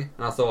hi."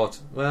 And I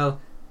thought,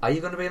 well, are you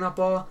gonna be in that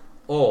bar,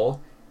 or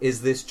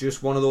is this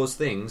just one of those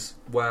things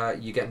where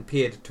you're getting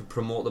paid to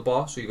promote the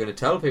bar? So you're going to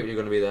tell people you're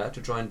going to be there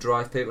to try and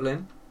drive people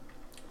in.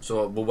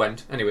 So we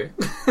went anyway,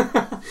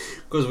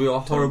 because we are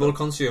horrible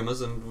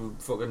consumers and we're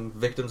fucking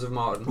victims of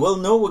Martin. Well,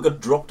 no, we got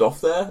dropped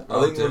off there.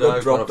 I think we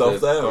got dropped off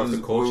there.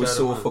 We were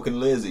so fucking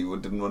lazy, we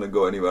didn't want to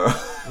go anywhere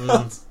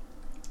else.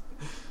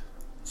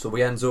 So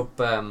we ends up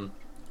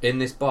in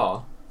this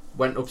bar,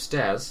 went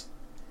upstairs,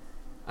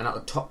 and at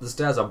the top of the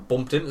stairs I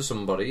bumped into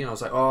somebody, and I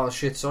was like, "Oh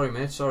shit, sorry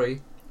mate,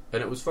 sorry,"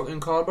 and it was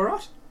fucking Carl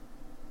Barat.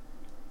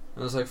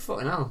 And I was like,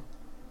 "Fucking hell!"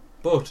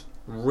 But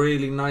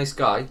really nice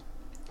guy.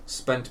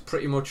 Spent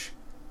pretty much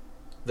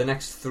the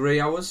next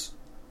 3 hours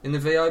in the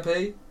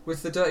VIP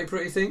with the Dirty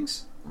Pretty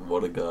Things.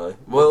 What a guy.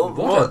 Well,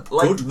 what a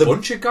good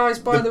bunch of guys,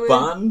 by the way. The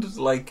band,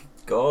 like,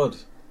 God.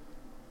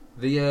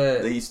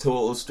 These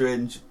total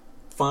strange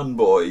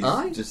fanboys.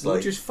 Aye, just we like...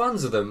 were just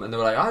fans of them. And they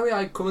were like,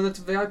 "Aye, come in the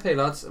VIP,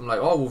 lads." I'm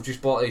like, "Oh, we've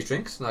just bought these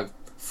drinks." And I'm like,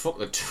 fuck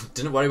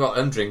didn't worry about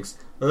them drinks.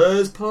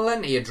 There's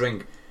plenty of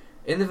drink.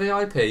 In the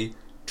VIP,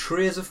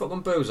 trays of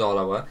fucking booze all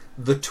over.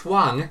 The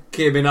twang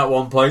came in at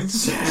one point.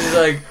 He's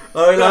like,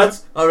 "Alright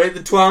lads, I'll rate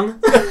the twang."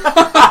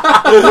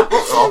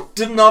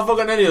 Didn't have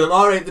fucking any of them.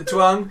 "I'll rate the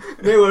twang.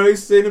 No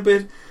worries, see you in a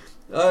bit.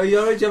 You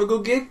alright, you have a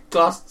good gig?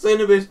 Class, see you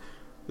in a bit."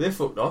 They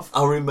fucked off.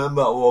 I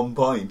remember at one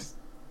point,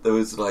 there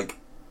was like,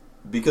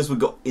 because we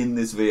got in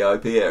this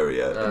VIP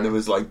area, and there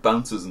was like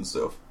bouncers and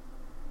stuff,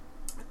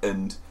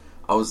 and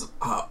I was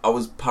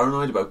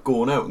paranoid about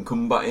going out and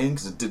coming back in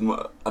because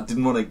I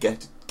didn't want to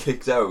get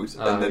kicked out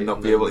and then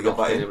not be able to get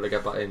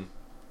back in.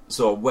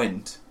 So I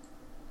went.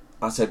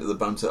 I said to the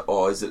bouncer,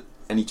 "Oh, is it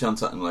any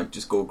chance I can like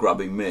just go grab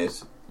him,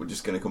 mate? We're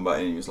just gonna come back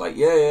in." He was like,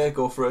 "Yeah,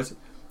 go for it."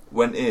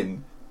 Went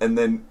in, and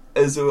then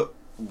as we were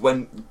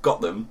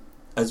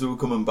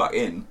coming back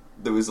in,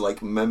 there was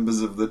like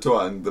members of the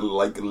Twang, the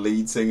like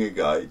lead singer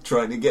guy,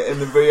 trying to get in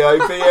the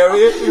VIP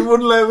area. He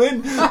wouldn't let him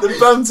in. The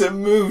bouncer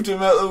moved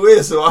him out of the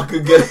way so I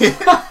could get in.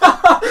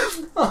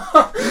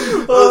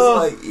 I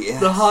was like, yes.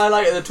 The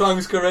highlight of the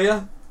Twang's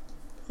career.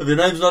 If your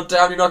name's not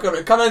down, you're not going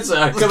to... Come in,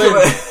 sir.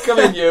 Come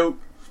in, you.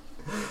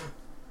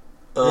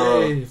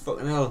 Hey,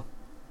 fucking hell.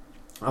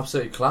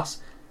 Absolutely class.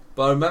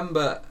 But I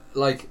remember,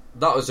 like,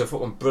 that was a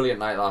fucking brilliant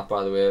night, that,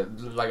 by the way.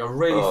 Like, a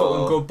really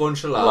fucking good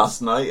bunch of lads.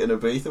 Last night in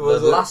Ibiza,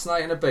 was it? Last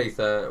night in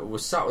Ibiza, we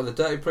sat with the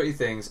Dirty Pretty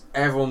Things.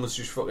 Everyone was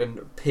just fucking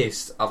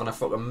pissed, having a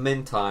fucking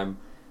mint time.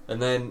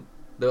 And then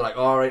they were like,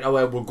 "Alright,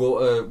 we'll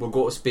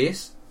go to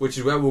space," which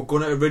is where we were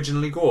going to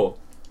originally go.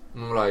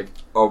 And we're like...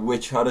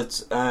 which had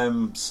its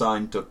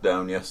sign took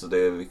down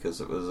yesterday because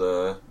it was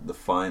the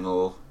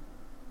final...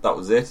 That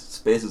was it.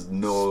 Space is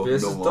no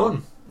more.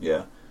 Done.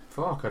 Yeah.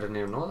 Fuck, I didn't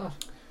even know that.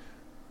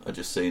 I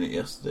just seen it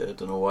yesterday. I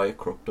don't know why it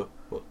cropped up,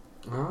 but...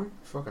 Alright,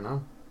 fucking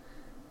hell.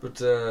 But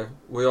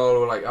we all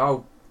were like,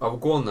 "Oh, I will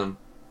go on then."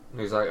 And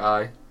he was like,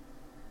 "Aye."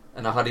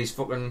 And I had his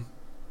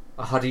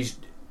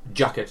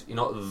jacket. You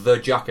know, the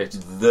jacket.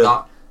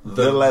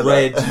 The leather.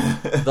 Red,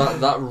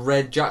 that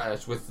red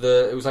jacket with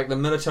it was like the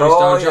military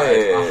style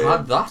jacket. Yeah. I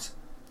had that,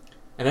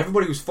 and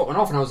everybody was fucking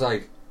off, and I was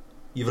like,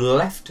 "You've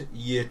left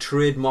your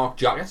trademark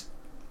jacket.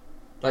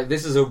 Like,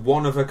 this is a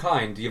one of a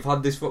kind. You've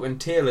had this fucking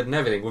tailored and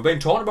everything. We've been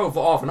talking about it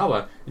for half an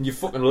hour, and you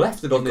fucking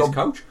left it on this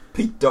couch."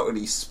 Pete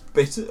Doherty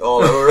spit it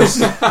all over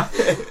us.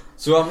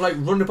 So I'm like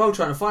running about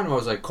trying to find him. I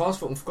was like, "Carl's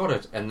fucking forgot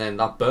it." And then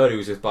that bird who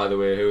was with, by the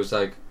way, who was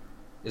like,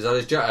 "Is that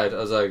his jacket?" I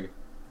was like,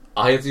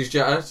 "I have his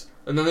jacket."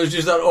 And then there's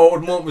just that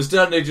awkward moment we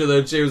staring at each other,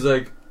 and she was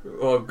like,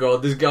 "Oh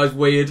god, this guy's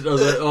weird." And I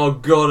was like, "Oh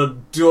god, I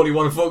totally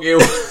want to fuck you."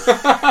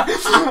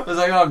 I was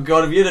like, "Oh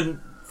god, if you didn't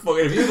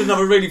have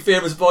a really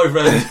famous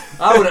boyfriend,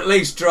 I would at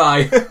least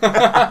try."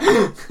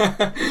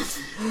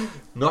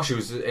 No, she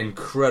was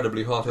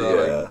incredibly hot.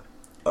 Yeah,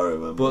 I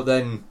remember. But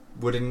then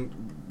we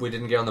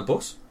didn't get on the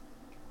bus.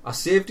 I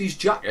saved his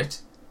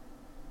jacket.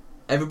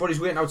 Everybody's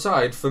waiting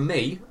outside for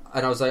me,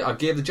 and I was like, I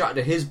gave the jacket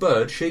to his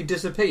bird. She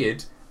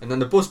disappeared, and then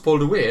the bus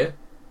pulled away,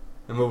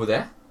 and we were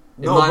there.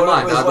 In my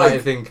mind, I'd like to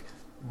think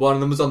one of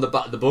them was on the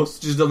back of the bus,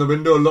 just on the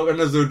window, looking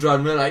as they were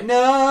driving. We were like,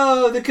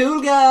 "No, the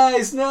cool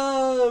guys,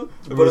 no!"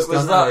 But it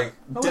was that.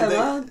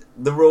 Like,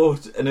 they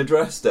wrote an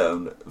address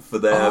down for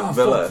their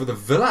villa. For the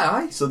villa,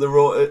 aye. So they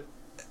wrote it.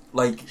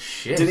 Like,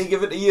 shit. Did he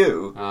give it to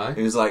you? Aye.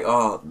 He was like,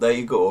 "Oh, there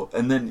you go."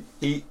 And then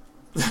he,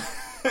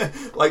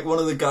 like one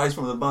of the guys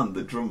from the band,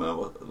 the drummer,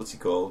 what's he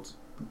called?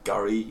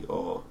 Gary,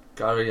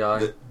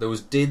 aye. There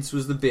was Dids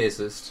was the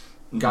bassist.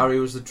 Gary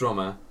was the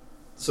drummer.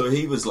 So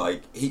he was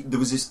like, there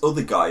was this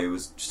other guy who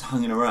was just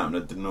hanging around. I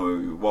didn't know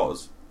who he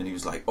was, and he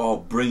was like, "Oh,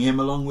 bring him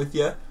along with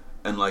you,"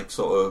 and like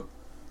sort of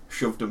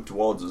shoved him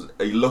towards us.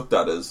 He looked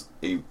at us.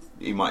 He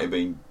might have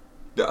been,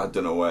 I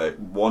don't know where.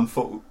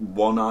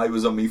 One eye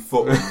was on me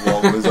foot, and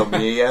one was on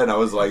me ear, and I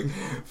was like,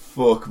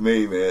 "Fuck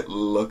me, mate!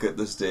 Look at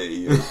the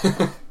state of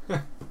you."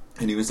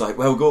 And he was like,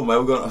 "Where we going? Where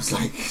we going?" I was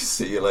like,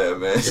 "See you later,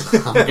 mate."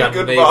 I'm going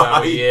to leave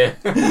out here.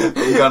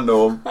 You got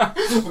home.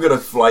 We've got a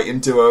flight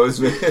in 2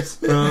 hours, mate.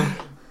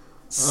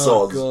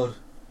 Oh god,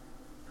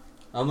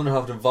 I'm going to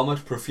have to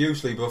vomit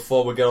profusely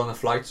before we get on the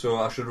flight, so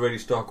I should really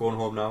start going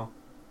home now.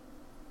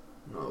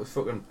 No, it was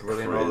fucking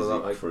brilliant. All of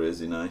that, like,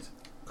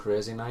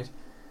 crazy night.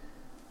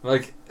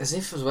 Like, as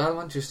if as well,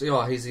 man, just,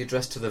 here's the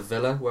address to the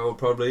villa where we'll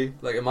probably,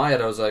 like, in my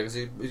head I was like, is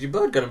your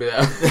bird going to be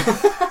there?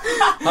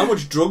 How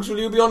much drugs will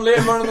you be on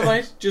later on in the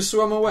night? Just so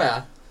I'm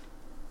aware.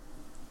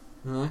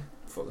 Aye,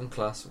 fucking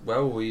class.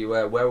 Where were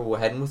we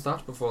heading with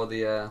that before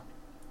the,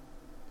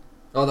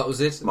 Oh, that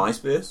was it.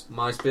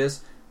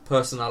 MySpace.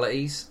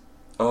 Personalities.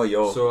 Oh,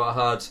 So I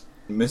had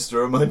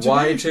Mr.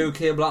 Imagination.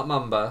 Y2K Black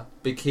Mamba,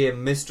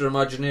 became Mr.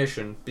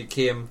 Imagination,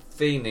 became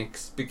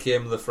Phoenix,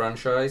 became the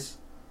franchise.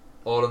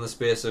 All in the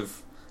space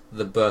of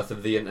the birth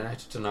of the internet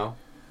to now.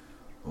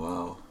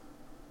 Wow.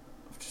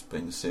 I've just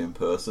been the same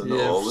person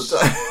all the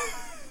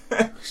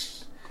time.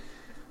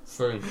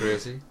 Fucking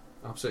crazy.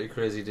 Absolutely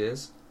crazy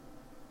days.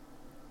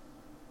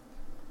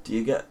 Do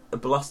you get a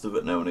blast of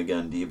it now and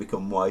again? Do you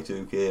become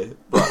Y2K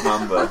Black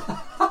Mamba?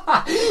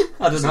 I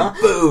don't know.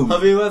 Boom.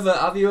 Have you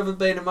ever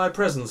been in my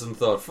presence and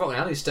thought, "Fucking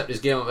hell, he's stepped his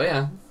game up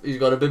here. He's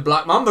got a big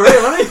Black Mamba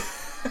here, hasn't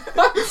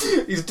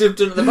he?" He's dipped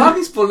into the bag.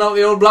 He's pulling out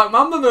the old Black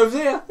Mamba moves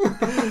here.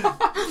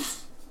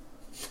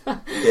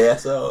 Yeah,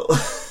 so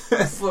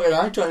fucking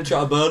I trying to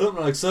chat a bird up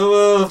and like,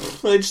 "So,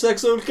 age,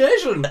 sex,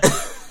 location.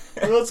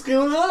 What's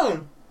going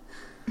on?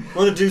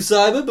 Want to do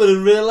cyber, but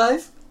in real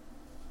life?"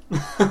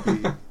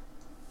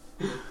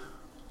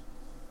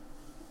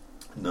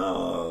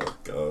 No,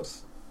 God.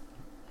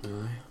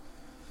 Aye.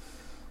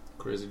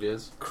 Crazy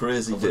days.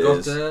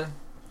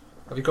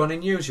 Have you got any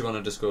news you want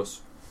to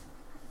discuss?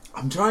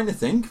 I'm trying to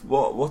think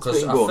what's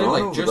been I going feel on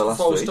like over just the last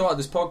before we week. started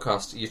this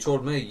podcast, you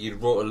told me you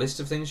wrote a list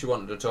of things you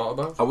wanted to talk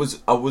about. I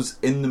was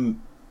in the,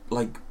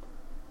 like,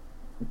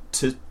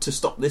 to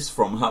stop this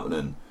from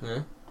happening.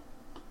 Yeah.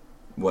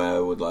 Where I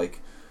would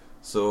like,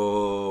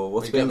 so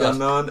what's been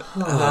going on?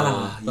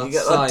 You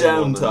get that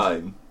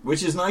downtime,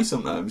 which is nice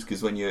sometimes,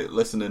 because when you're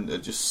listening to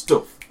just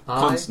stuff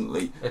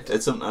constantly,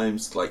 it's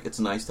sometimes like it's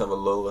nice to have a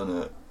lull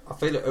in it. I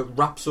feel it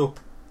wraps up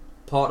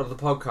part of the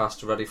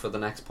podcast ready for the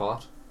next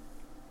part.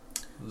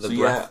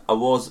 Yeah, I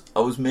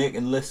was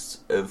making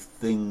lists of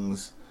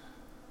things,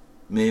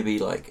 maybe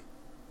like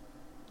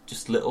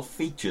just little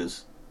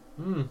features.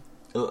 I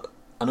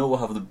know we'll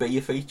have the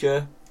beer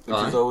feature, which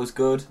is always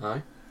good.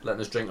 Aye.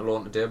 Letting us drink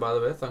alone today, by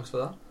the way. Thanks for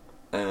that.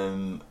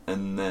 And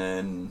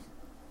then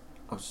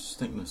I was just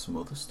thinking of some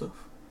other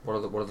stuff. What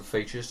are the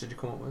features did you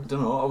come up with? I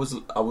don't know.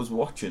 I was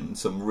watching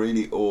some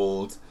really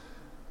old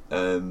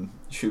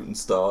Shooting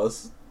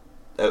Stars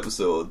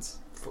episodes.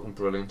 Fucking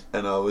brilliant.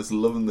 And I was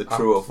loving the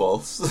true or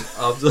false.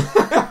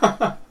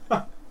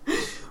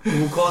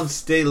 We can't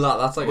steal that.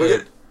 That's like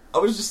I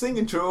was just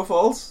thinking true or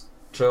false.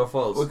 True or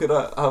false. We could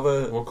have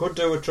a. We could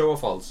do a true or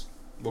false.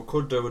 We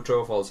could do a true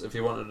or false if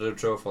you wanted to do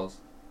true or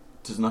false.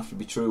 Doesn't have to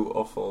be true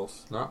or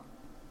false. No.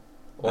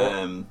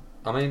 Or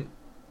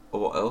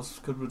what else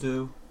could we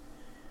do?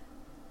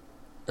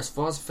 As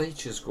far as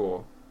features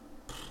go,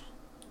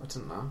 I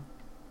don't know.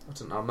 I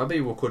don't know.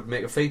 Maybe we could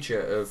make a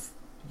feature of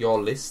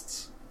your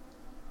lists.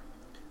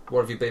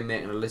 What have you been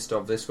making a list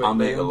of this week? I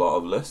make a lot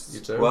of lists.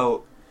 You do?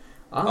 Well,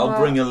 I'll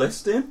bring a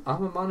list in.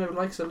 I'm a man who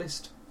likes a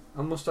list,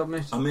 I must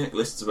admit. I make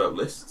lists about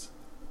lists.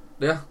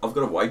 Yeah. I've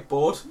got a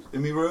whiteboard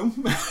in my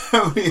room.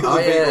 How many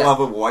other people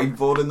have a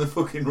whiteboard in the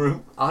fucking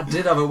room? I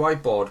did have a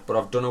whiteboard, but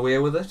I've done away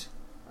with it.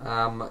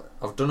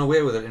 I've done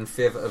away with it in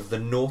favour of the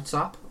Notes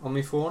app on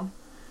my phone.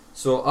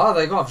 So,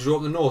 there you go. I've just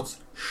opened the Notes.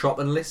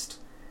 Shopping list.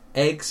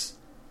 Eggs.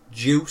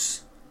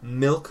 Juice.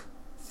 Milk.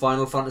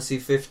 Final Fantasy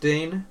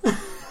 15.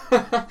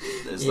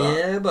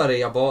 Yeah,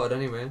 buddy. I bought it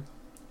anyway.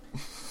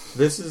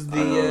 This is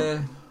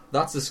the...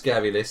 that's a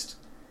scary list.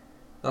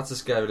 That's a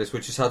scary list,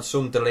 which has had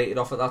some deleted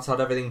off it. That's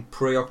had everything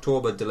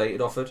pre-October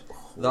deleted off it.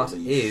 That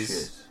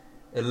is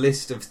a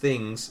list of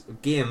things,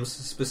 games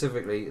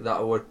specifically,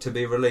 that were to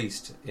be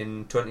released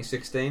in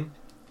 2016.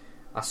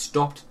 I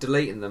stopped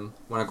deleting them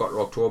when I got to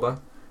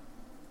October.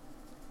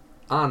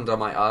 And, I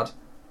might add,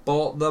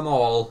 bought them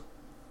all.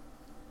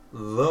 The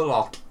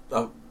lot.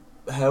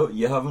 How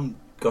you haven't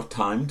got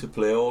time to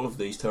play all of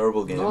these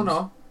terrible games?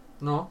 No.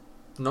 Not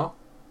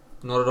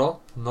at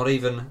all. Not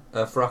even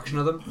a fraction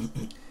of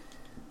them.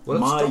 Will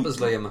it stop us,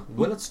 Liam?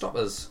 Will it stop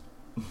us?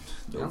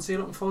 The answer you're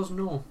looking for is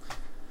no.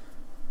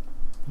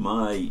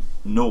 My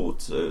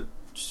notes are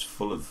just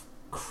full of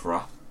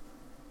crap.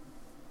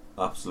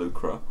 Absolute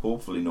crap.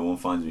 Hopefully no one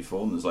finds my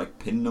phone. There's like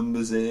pin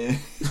numbers here.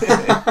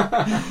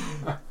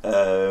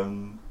 A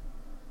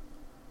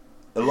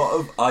lot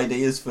of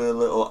ideas for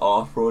little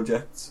art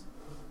projects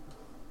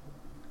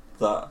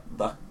that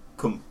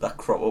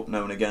crop up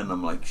now and again.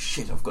 I'm like,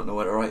 shit, I've got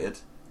nowhere to write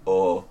it.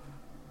 Or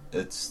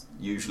it's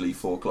usually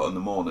 4 o'clock in the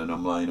morning.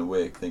 I'm lying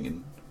awake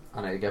thinking,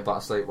 I need to get back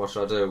to sleep. What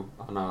should I do?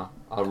 And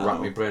I'll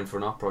rack my brain for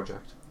an art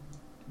project.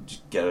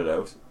 Just get it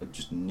out. I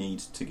just need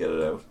to get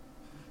it out.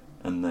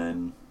 And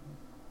then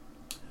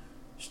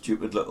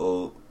stupid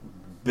little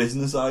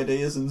business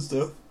ideas and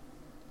stuff.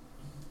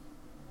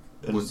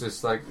 And was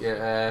this like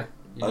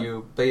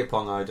your beer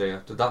pong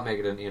idea? Did that make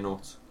it into your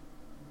notes?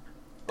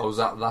 Or was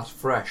that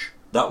fresh?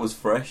 That was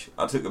fresh.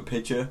 I took a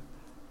picture.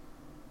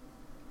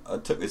 I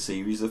took a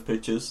series of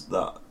pictures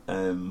that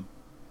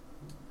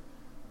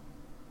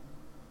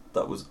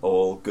was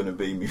all gonna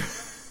be me.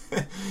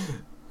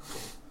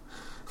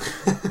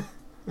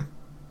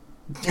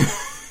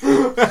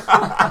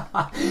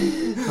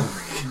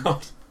 Oh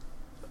God!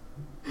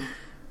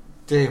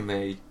 Dear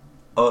me.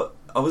 It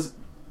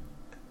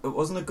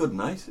wasn't a good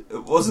night.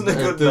 It wasn't a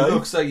good night. It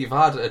looks like you've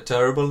had a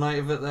terrible night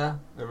of it there.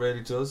 It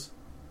really does.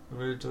 It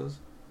really does.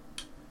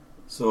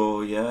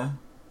 So yeah,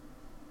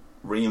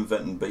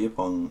 reinventing beer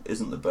pong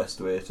isn't the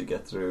best way to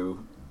get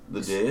through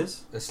the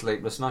days. A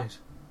sleepless night.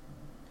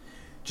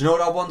 Do you know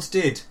what I once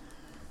did?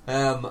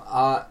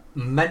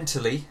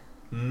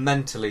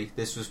 Mentally,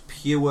 this was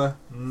pure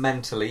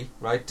mentally,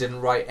 right?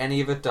 Didn't write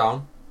any of it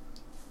down.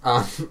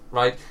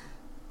 Right?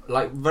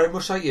 Like, very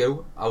much like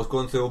you, I was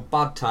going through a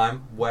bad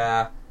time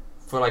where,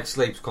 for like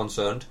sleep's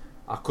concerned,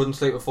 I couldn't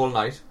sleep a full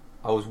night.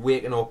 I was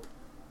waking up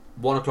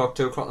 1 o'clock,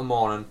 2 o'clock in the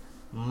morning,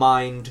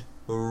 mind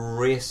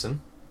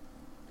racing,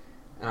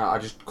 and I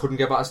just couldn't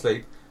get back to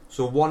sleep.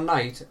 So one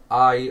night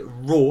I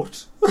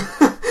wrote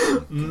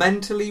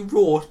mentally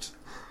wrote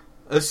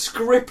a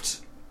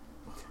script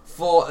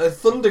for a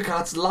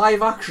Thundercats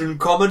live action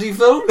comedy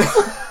film.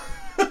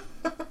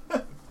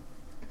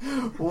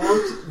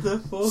 What the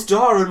fuck?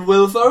 Starring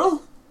Will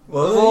Ferrell,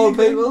 well, of all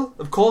people.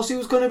 Of course he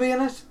was going to be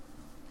in it.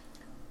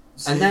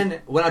 See? And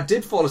then when I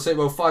did fall asleep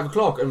about 5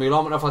 o'clock and my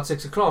alarm went off at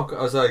 6 o'clock,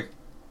 I was like,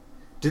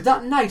 did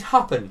that night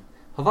happen?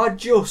 Have I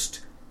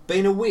just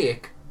been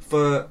awake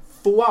for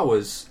 4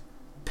 hours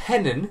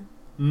penning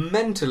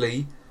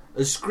mentally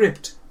a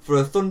script for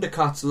a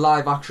Thundercats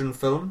live action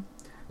film?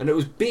 And it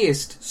was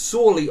based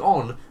solely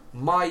on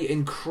my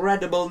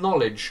incredible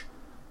knowledge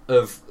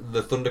of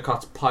the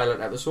Thundercats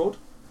pilot episode.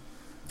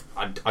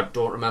 I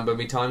don't remember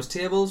me times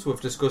tables, we've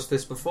discussed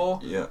this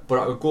before. Yeah. But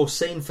I would go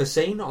scene for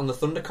scene on the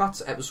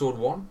Thundercats episode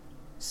 1.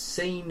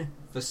 Scene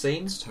for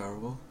scene. It's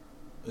terrible.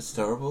 It's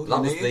terrible. That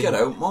you was need to get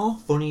out more.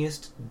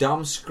 Funniest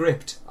damn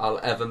script I'll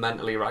ever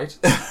mentally write.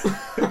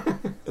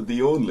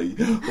 The only,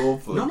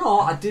 hopefully.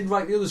 No, I did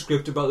write the other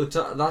script about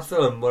that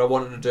film where I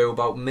wanted to do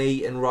about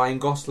me and Ryan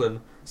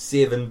Gosling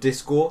saving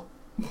disco.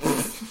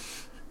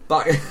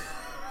 But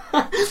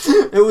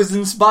it was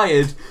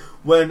inspired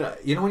when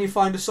you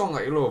find a song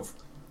that you love.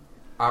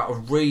 I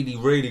really,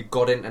 really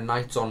got into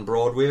Nights on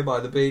Broadway by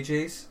the Bee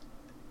Gees.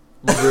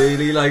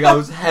 Really, like I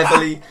was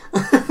heavily.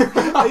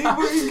 Are you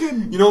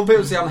freaking? You know when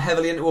people say I'm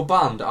heavily into a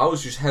band, I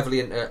was just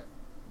heavily into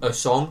a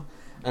song,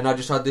 and I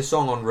just had this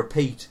song on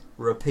repeat,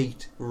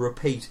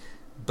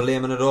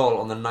 blaming it all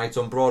on the Nights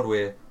on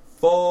Broadway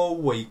for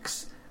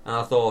weeks. And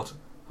I thought,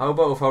 how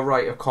about if I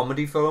write a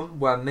comedy film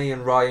where me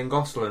and Ryan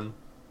Gosling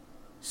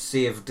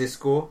save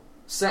disco,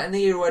 set in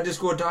the era where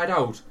disco died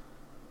out?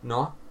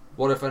 No.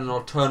 What if in an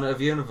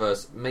alternative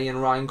universe, me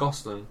and Ryan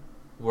Gosling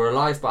were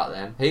alive back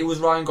then? He was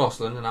Ryan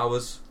Gosling and I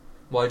was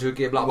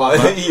Y2K Black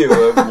Mamba. You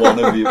were one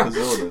of your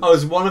personas. I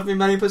was one of my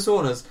many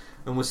personas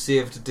and was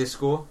saved to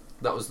disco.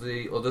 That was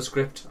the other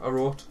script I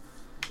wrote.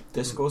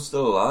 Disco's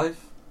still alive?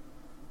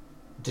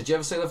 Did you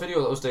ever see the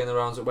video that was doing the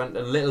rounds? It went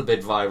a little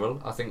bit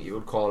viral, I think you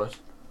would call it.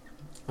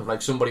 Of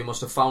like somebody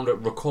must have found it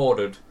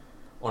recorded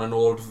on an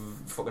old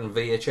fucking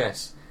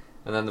VHS,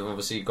 and then they've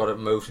obviously got it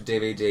moved to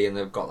DVD, and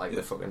they've got like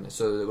the fucking,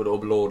 so they would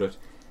upload it.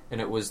 And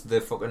it was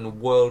the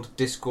fucking World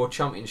Disco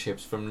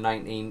Championships from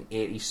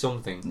 1980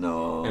 something.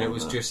 No. And it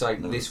was just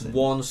like this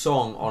one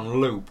song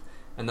on loop,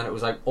 and then it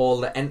was like all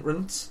the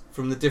entrants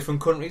from the different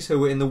countries who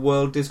were in the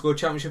World Disco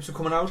Championships were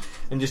coming out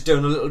and just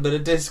doing a little bit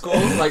of disco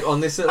like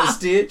on this little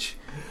stage.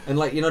 And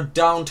like, you know,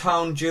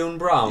 Downtown June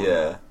Brown.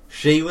 Yeah.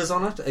 She was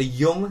on it. A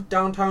young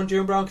Downtown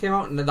June Brown came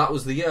out, and that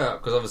was the year,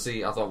 because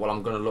obviously I thought, well,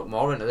 I'm going to look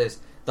more into this.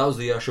 That was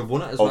the year she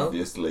won it as well.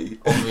 Obviously.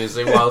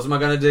 What else am I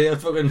going to do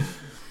at fucking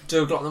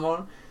 2 o'clock in the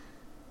morning?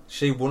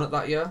 She won it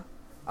that year.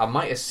 I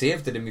might have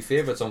saved it in my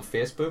favourites on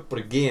Facebook, but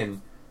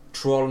again,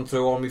 trawling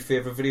through all my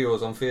favourite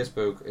videos on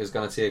Facebook is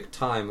going to take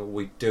time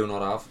we do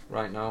not have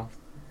right now.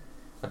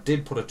 I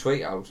did put a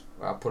tweet out.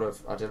 I put a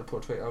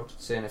tweet out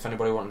saying if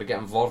anybody wanted to get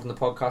involved in the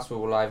podcast, we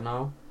were live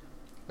now.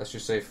 Let's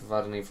just see if we've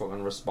had any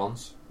fucking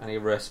response. Any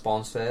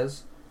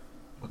responses?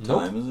 What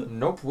time is it?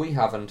 Nope, we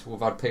haven't. We've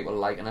had people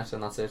liking it,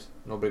 and that's it.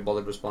 Nobody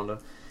bothered responding.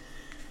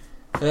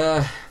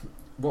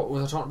 What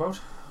was I talking about?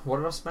 What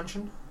did I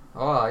mention?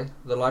 Oh, aye,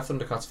 the Live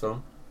Thundercats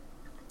film.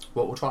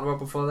 What were we talking about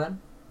before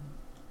then?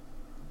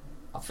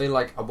 I feel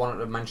like I wanted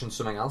to mention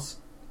something else,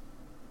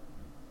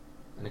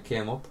 and it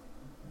came up.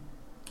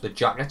 The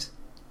jacket.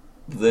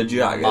 The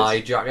jacket. My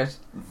jacket.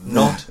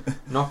 Not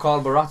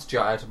Carl Barat's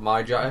jacket.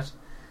 My jacket.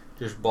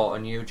 Just bought a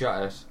new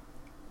jacket.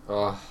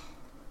 I've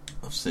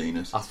seen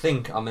it. I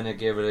think I'm in a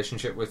gay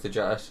relationship with the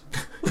jacket.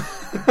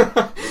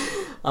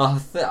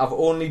 I've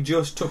only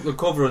just took the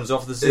coverings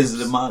off the zips. Is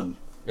it a man?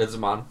 It's a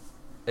man.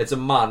 It's a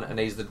man, and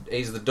he's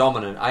the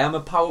dominant. I am a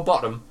power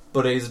bottom,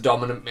 but he's a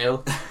dominant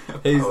male.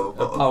 He's a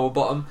power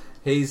bottom.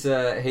 He's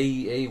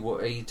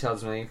he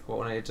tells me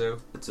what I need to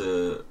do. It's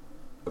a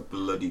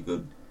bloody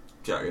good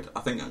jacket. I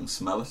think I can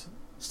smell it.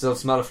 Still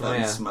smell it from here. I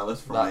can smell it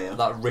from here.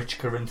 That rich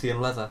Corinthian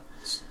leather.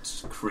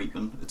 It's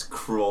creeping. It's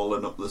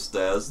crawling up the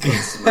stairs. The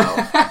smell.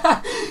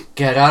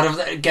 Get out of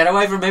there! Get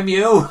away from him,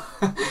 you!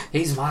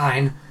 He's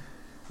mine.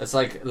 It's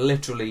like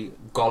literally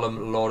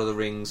Gollum, Lord of the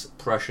Rings,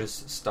 Precious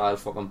style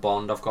fucking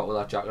Bond I've got with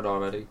that jacket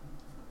already.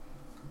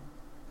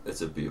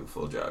 It's a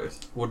beautiful jacket.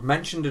 We'd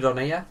mentioned it on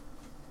here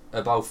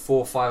about 4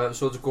 or 5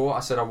 episodes ago. I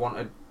said I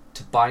wanted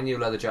to buy a new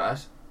leather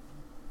jacket.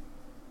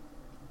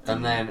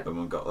 And then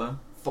we got there.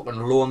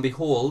 Fucking lo and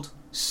behold,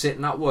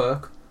 sitting at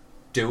work,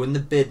 doing the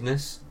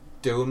business,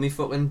 doing me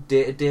fucking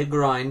day-to-day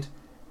grind,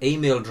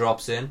 email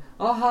drops in.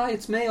 Oh, hi,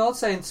 it's me, All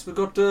Saints. We've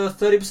got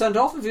 30%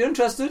 off if you're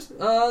interested.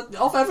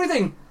 Off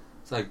everything.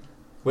 It's like,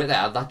 wait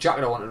there, that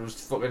jacket I wanted was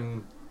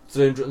fucking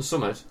 300 and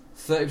summit.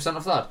 30%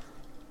 off that.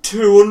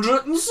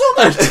 200 and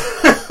summit!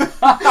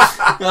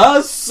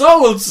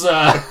 Sold,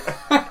 sir!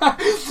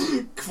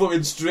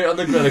 Fucking straight on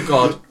the credit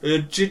card.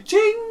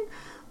 Cha-ching!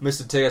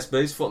 Mr.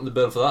 TSB's footing the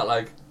bill for that,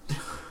 like.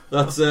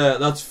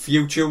 That's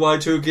future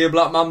Y2K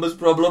Black Mamba's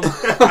problem.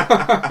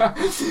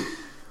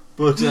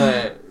 But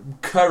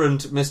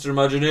current Mr.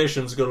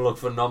 Imagination's going to look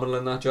phenomenal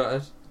in that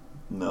jacket.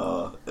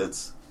 No,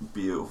 it's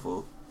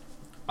beautiful.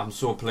 I'm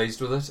so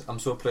pleased with it.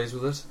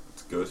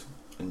 It's good.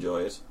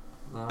 Enjoy it.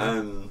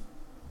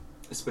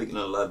 Speaking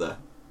of leather,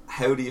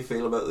 how do you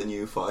feel about the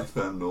new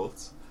 £5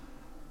 notes?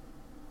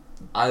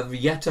 I've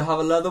yet to have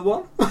a leather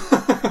one.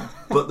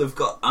 But they've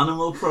got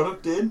animal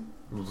product in.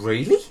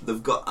 Really?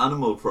 They've got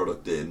animal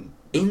product in.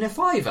 In the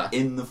fiver?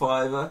 In the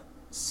fiver.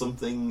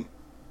 Something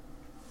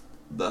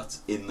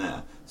that's in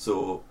there.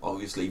 So,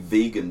 obviously,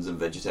 vegans and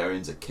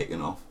vegetarians are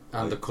kicking off.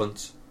 And the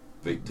cunts.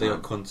 Big time. They are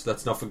cunts.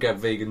 Let's not forget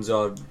vegans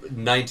are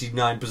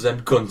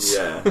 99% cunts.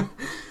 Yeah.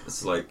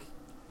 It's like,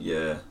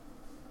 yeah.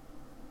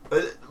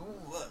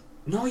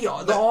 No, you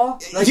are.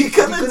 Like, you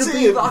can't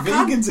say it. Vegans are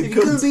cunts.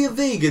 You're going to be a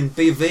vegan.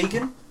 Be a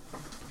vegan.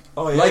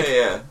 Oh, yeah,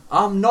 yeah.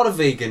 I'm not a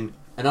vegan,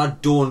 and I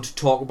don't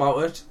talk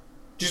about it.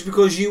 Just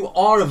because you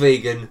are a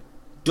vegan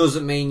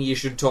doesn't mean you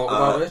should talk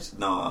about it.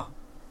 Nah.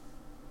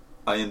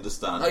 I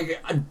understand.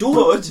 Like,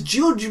 don't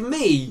judge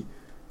me.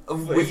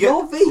 If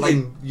you're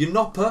vegan, you're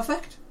not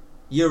perfect.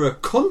 You're a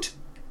cunt.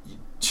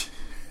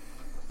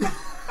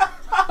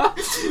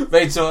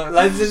 Right, so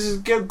let's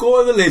just go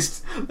to the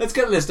list. Let's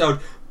get the list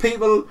out.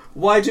 People,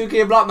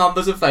 Y2K Black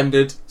Mamba's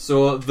offended.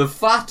 So the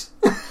fat,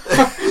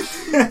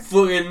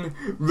 fucking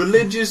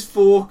religious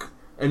folk,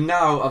 and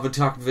now I've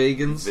attacked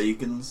vegans.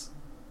 Vegans.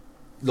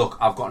 Look,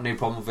 I've got no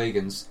problem with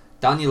vegans.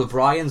 Daniel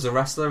Bryan's a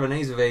wrestler and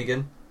he's a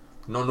vegan.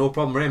 No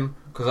problem with him,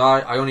 because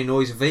I only know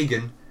he's a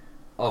vegan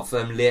of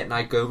late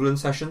night Googling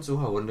sessions.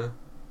 Oh, I wonder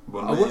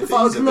if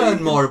I would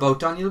learn more about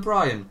Daniel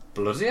Bryan.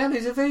 Bloody hell,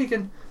 he's a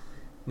vegan.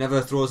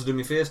 Never throws it in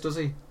my face, does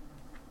he?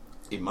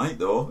 He might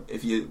though.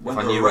 If you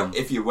went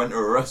to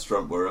a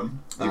restaurant with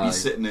him, he'd be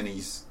sitting in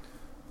his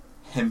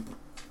hemp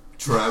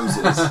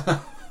trousers,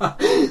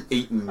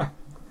 eating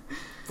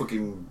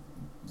fucking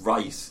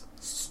rice.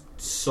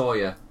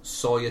 Soya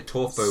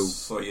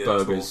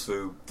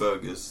tofu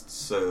burgers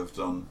served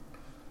on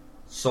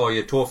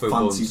soya tofu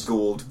fancy buns.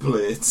 gold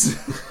plates.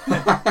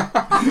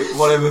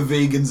 Whatever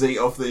vegans eat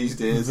off these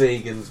days.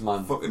 Vegans,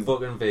 man. Fucking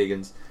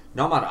vegans.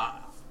 No, man,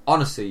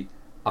 honestly...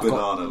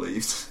 Banana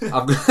leaves.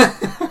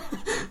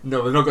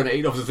 No, they're not going to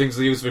eat off the things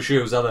they use for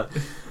shoes, are they?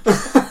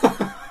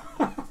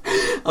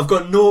 I've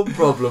got no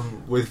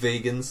problem with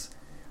vegans.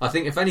 I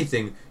think, if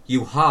anything,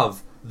 you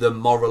have the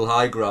moral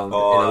high ground in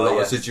a lot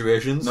of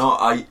situations. No,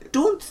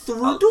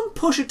 don't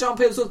push it down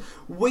people's throats.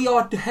 We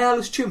are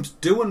hairless chimps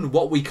doing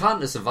what we can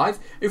to survive.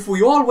 If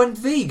we all went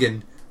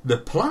vegan, the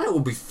planet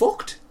would be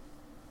fucked.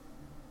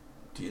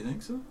 Do you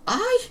think so?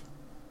 Aye.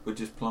 We'd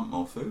just plant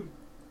more food.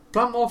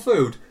 Plant more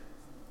food.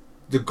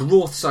 The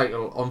growth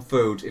cycle on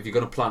food, if you're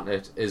going to plant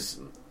it, is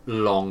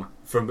long.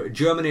 From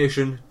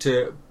germination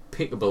to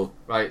pickable,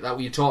 right? That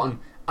you're talking,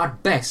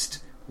 at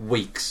best,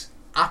 weeks.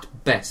 At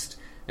best.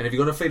 And if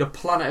you're going to feed a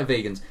planet of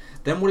vegans,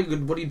 then what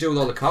do you do with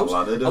all the cows?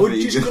 Are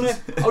we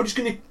just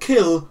going to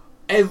kill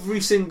every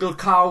single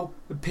cow,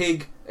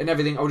 pig, and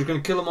everything? Are we just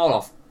going to kill them all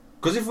off?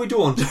 Because if we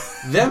don't,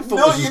 them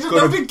fuckers are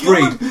going to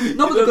breed.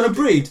 No, but they're going to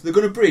breed. They're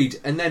going to breed.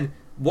 And then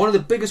one of the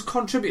biggest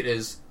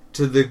contributors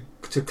to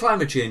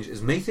climate change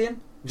is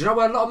methane. Do you know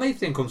where a lot of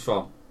methane comes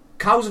from?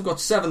 Cows have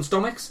got 7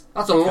 stomachs.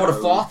 That's a lot of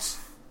farts.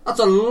 That's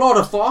a lot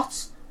of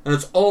farts. And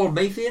it's all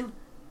methane.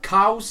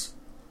 Cows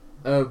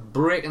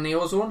breaking the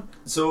ozone.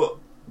 So,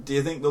 do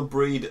you think they'll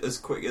breed as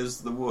quick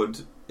as they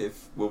would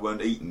if we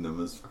weren't eating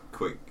them as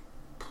quick?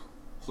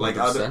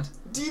 100%.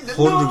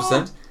 100%.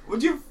 No,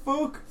 would you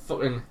fuck?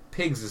 Fucking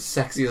pigs as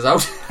sexy as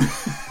out.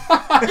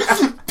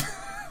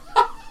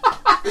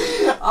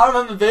 I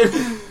remember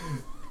being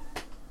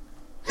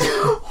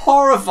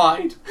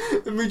horrified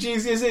in my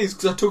GCSEs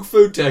because I took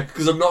food tech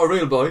because I'm not a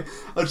real boy.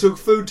 I took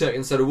food tech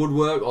instead of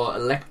woodwork or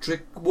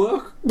electric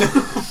work.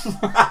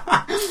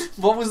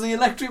 What was the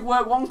electric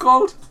work one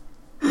called?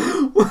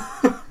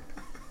 I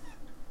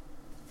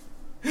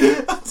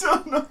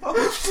don't know.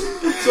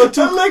 So I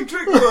took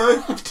electric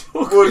work,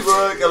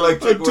 woodwork,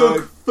 electric work. I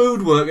took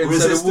food work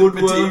instead of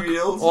woodwork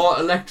materials. Or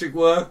electric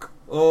work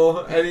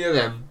or any of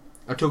them.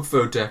 I took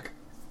food tech,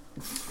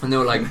 and they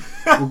were like,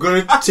 "We're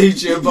going to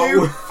teach you about."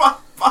 You fat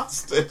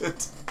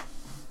bastard.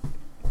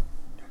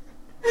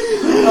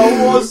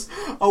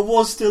 I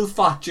was still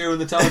fat during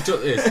the time I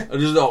took this. I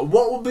just thought,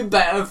 what would be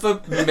better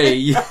for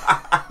me?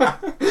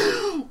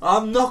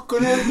 I'm not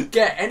going to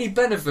get any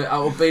benefit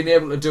out of being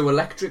able to do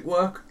electric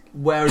work,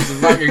 whereas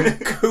if I can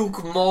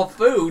cook more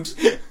food,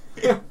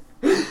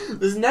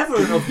 there's never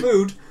enough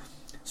food.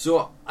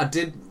 So I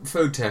did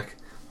food tech,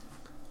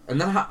 and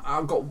then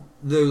I got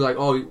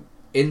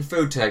in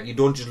food tech you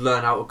don't just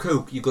learn how to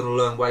cook, you're going to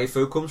learn where your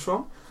food comes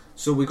from.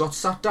 So we got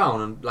sat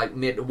down and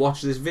made to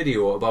watch this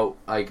video about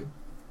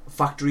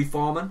factory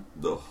farming.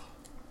 Ugh.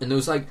 And there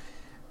was there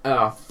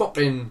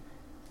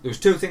was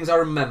 2 things I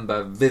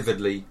remember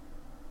vividly.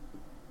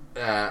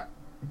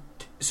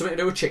 Something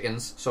to do with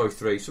chickens. Sorry,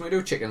 3. Something to do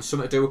with chickens,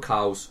 something to do with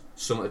cows,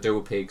 something to do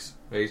with pigs.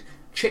 Right?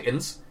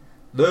 Chickens,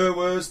 there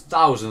was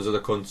thousands of the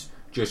cunts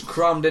just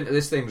crammed into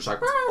this thing, just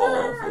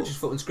just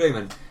fucking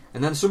screaming.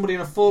 And then somebody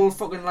in a full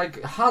fucking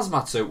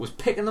hazmat suit was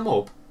picking them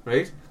up,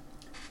 right?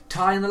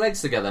 Tying the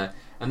legs together.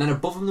 And then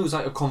above them there was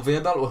a conveyor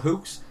belt with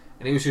hooks,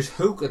 and he was just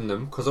hooking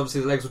them, because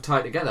obviously the legs were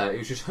tied together, he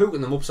was just hooking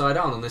them upside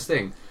down on this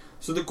thing.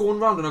 So they're going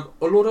round on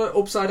a load of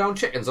upside down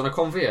chickens on a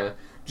conveyor,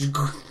 just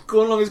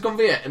going along this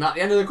conveyor, and at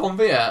the end of the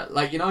conveyor,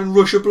 in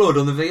Rush of Blood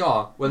on the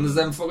VR, when there's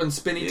them fucking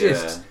spinny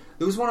discs,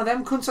 there was one of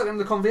them cunts at the end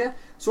of the conveyor,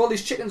 so all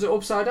these chickens are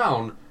upside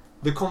down,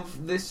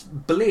 this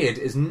blade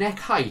is neck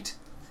height,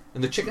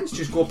 and the chickens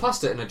just go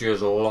past it and it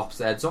just lops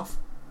their heads off.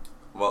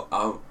 Well,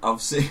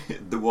 I've seen,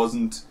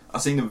 I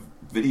seen a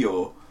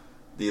video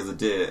the other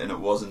day, and there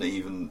wasn't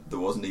even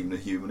a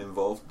human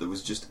involved. There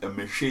was just a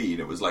machine.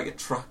 It was like a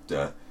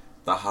tractor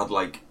that had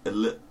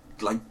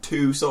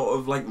 2 sort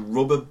of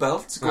rubber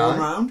belts going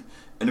around,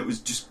 and it was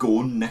just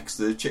going next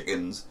to the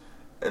chickens,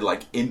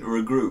 into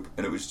a group,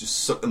 and it was just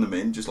sucking them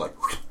in, just and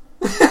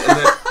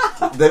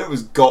then it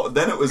was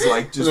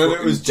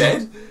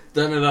dead.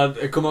 Then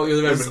it had come out the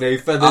other end with no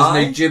feathers,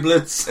 no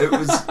giblets. It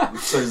was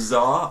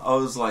bizarre. I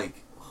was like,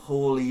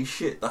 holy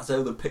shit! That's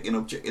how they're picking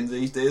up chickens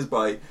these days.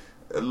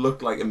 It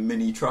looked like a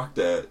mini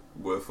tractor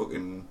with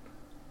fucking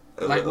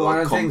one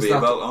of the things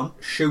that belt on.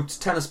 Shoots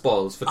tennis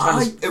balls for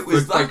tennis. It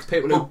was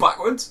people who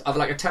backwards have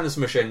a tennis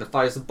machine that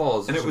fires the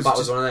balls, and it was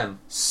just one of them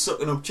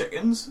sucking up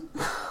chickens.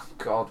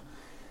 God,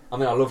 I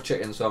mean, I love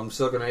chickens, so I'm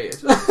still gonna eat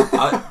it.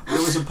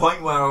 There was a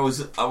point where I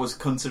was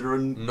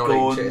considering not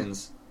going eating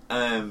chickens.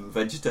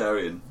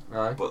 Vegetarian,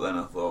 right? But then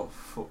I thought,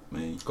 fuck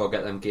me, gotta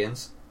get them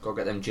gains, gotta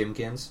get them gym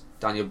gains.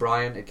 Daniel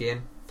Bryan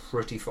again,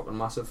 pretty fucking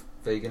massive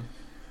vegan.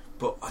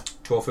 But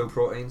tofu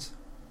proteins.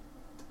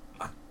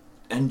 I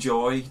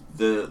enjoy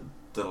the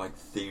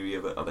theory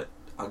of it.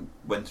 I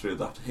went through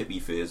that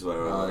hippie phase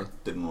where I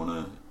didn't want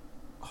to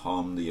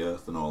harm the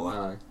earth and all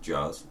that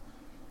jazz,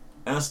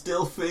 and I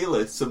still feel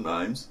it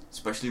sometimes,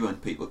 especially when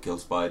people kill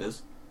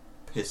spiders.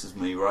 Pisses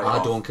me right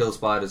off. I don't kill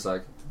spiders. I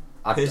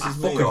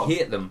fucking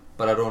hate them,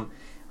 but I don't.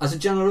 As a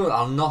general rule,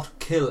 I'll not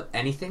kill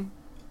anything.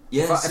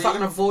 Yeah, if I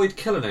can avoid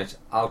killing it,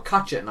 I'll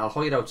catch it and I'll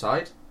hide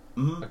outside.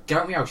 Mm-hmm. Get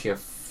out me out, you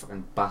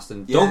fucking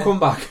bastard. Yeah. Don't come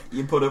back.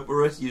 You put up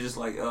with it, you're just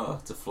like, oh,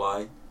 it's a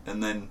fly.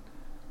 And then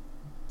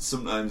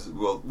sometimes,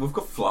 well, we've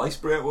got fly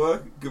spray at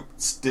work.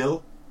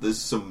 Still, there's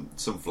some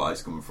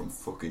flies coming from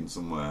fucking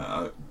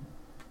somewhere.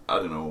 I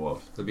don't know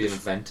what. There'll be an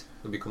event.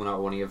 They'll be coming out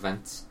of one of your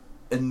events.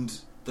 And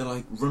they're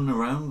like running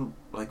around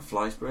like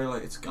fly spray,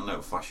 like it's gone out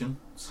of fashion.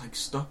 It's like,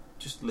 stop,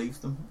 just leave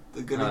them.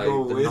 They're gonna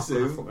go away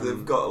soon. Fucking...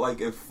 They've got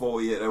like a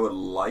 48-hour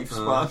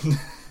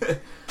lifespan.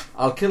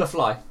 I'll kill a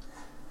fly.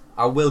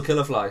 I will kill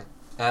a fly.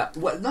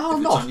 Well, no,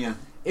 I'm not.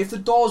 If the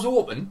door's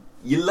open,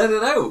 you let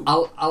it out.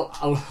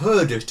 I'll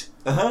herd it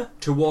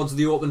towards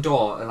the open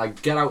door and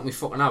like get out of my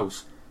fucking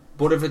house.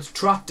 But if it's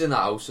trapped in the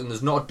house and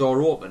there's not a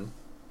door open,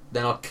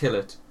 then I'll kill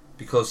it.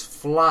 Because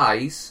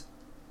flies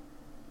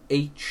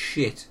eat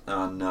shit.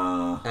 Oh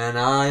no. And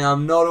I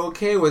am not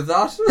okay with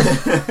that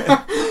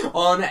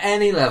on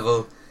any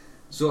level.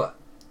 So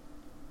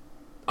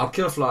I'll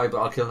kill a fly,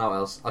 but I'll kill no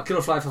else. I'll kill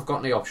a fly if I've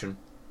got any option.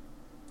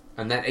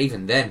 And then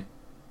even then,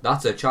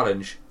 that's a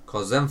challenge.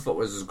 Because them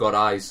fuckers has got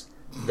eyes.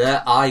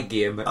 Their eye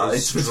game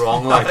is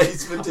strong. Like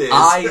eyes for days.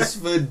 Eyes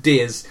for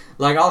days.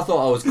 Like I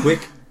thought I was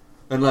quick,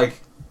 and like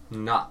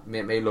nah,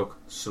 made me look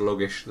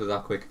sluggish. They're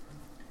that quick.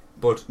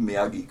 But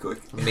Miyagi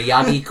quick.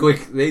 Miyagi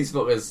quick. These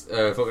fuckers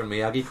fucking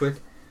Miyagi quick.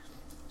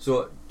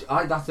 So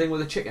that thing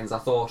with the chickens, I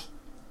thought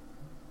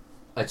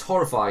it's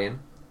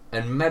horrifying.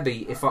 And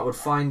maybe if I would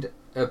find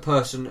a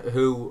person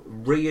who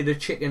reared a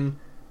chicken,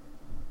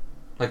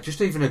 like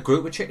just even a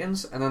group of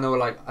chickens, and then they were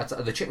like,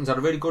 the chickens had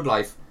a really good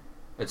life.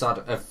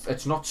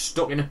 It's not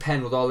stuck in a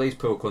pen with all these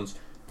poor cunts,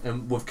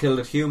 and we've killed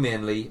it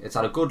humanely. It's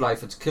had a good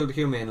life. It's killed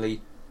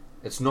humanely.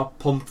 It's not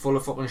pumped full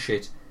of fucking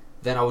shit.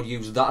 Then I would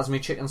use that as my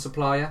chicken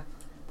supplier.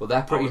 But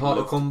they're pretty hard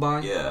to come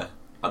by. Yeah,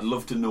 I'd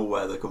love to know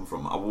where they come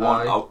from.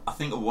 I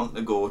think I want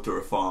to go to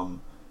a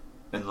farm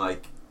and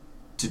like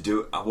to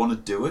do it. I want to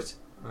do it.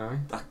 Aye.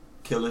 That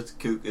kill it,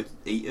 cook it,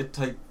 eat it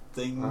type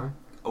thing. Aye.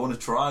 I want to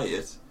try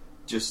it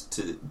just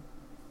to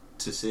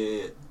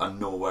say I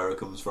know where it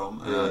comes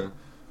from. Yeah.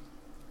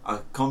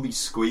 I can't be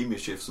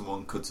squeamish if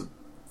someone cuts a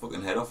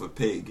fucking head off a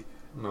pig.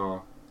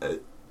 No.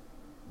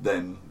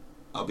 Then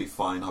I'll be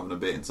fine having a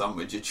bacon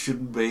sandwich. It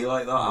shouldn't be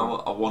like that.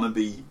 No. I want to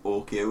be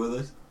okay with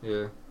it.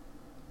 Yeah.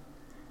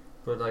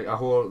 But like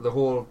the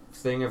whole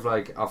thing of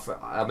like,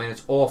 I mean,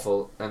 it's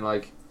awful, and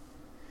like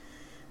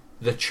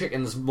the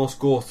chickens must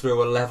go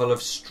through a level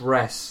of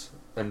stress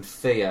and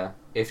fear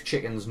if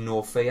chickens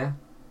know fear.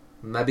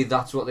 Maybe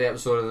that's what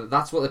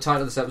that's what the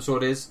title of this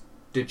episode is.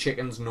 Do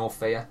chickens know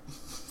fear?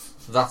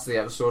 That's the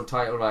episode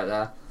title right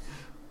there.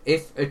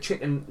 If a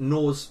chicken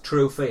knows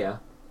true fear,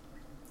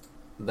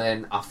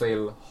 then I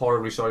feel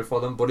horribly sorry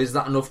for them. But is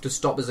that enough to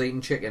stop us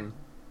eating chicken?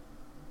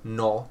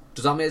 No.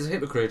 Does that make us a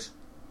hypocrite?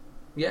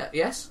 Yeah.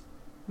 Yes.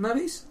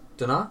 Maybe.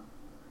 Dunno.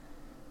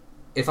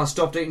 If I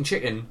stopped eating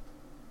chicken,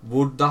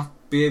 would that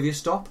behaviour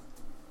stop?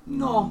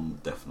 No.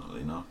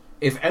 Definitely not.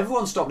 If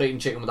everyone stopped eating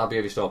chicken, would that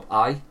behaviour stop?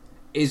 Aye.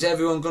 Is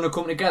everyone going to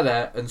come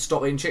together and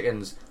stop eating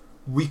chickens?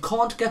 We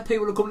can't get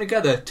people to come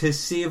together to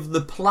save the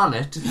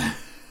planet.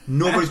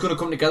 Nobody's going to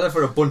come together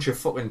for a bunch of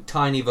fucking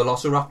tiny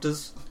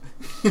velociraptors.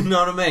 You know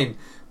what I mean?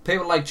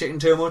 People like chicken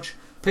too much.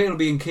 People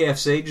be in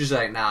KFC just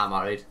like, nah, I'm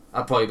alright.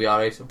 I'd probably be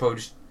alright. I'd probably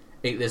just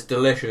eat this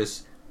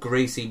delicious,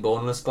 greasy,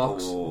 boneless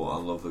box. Oh, I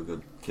love a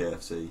good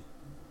KFC.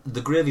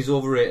 The gravy's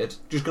overrated.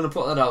 Just going to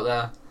put that out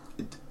there.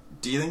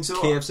 Do you think so?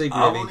 KFC gravy.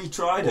 I've only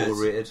tried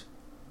overrated.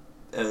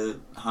 A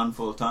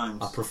handful of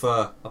times. I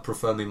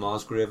prefer my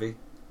Ma's gravy.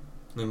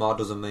 My Ma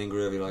does a main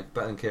gravy, like,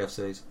 better than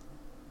KFC's.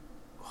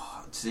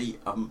 Oh, see,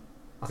 I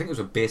think it was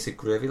a basic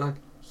gravy, like.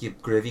 Your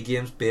gravy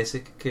game's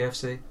basic,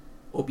 KFC.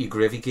 Up your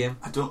gravy game.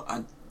 I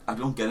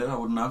don't get it. I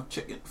wouldn't have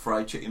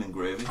fried chicken and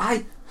gravy.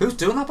 Aye, who's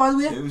doing that, by the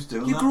way? Who's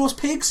doing that? You gross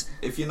pigs.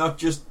 If you're not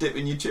just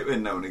dipping your chip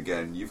in now and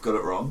again, you've got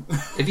it wrong.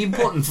 If you're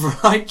putting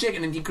fried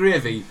chicken in your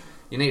gravy,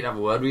 you need to have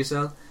a word with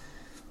yourself.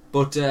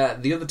 But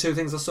the other two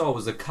things I saw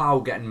was the cow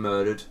getting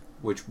murdered,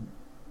 which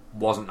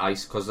wasn't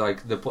nice, because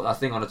like they put that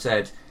thing on its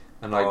head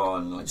and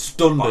like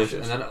stunned it,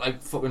 and then it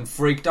like fucking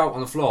freaked out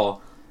on the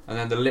floor, and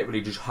then they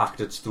literally just hacked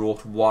its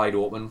throat wide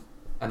open.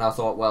 And I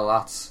thought, well,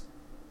 that's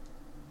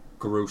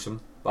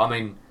gruesome. But I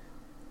mean,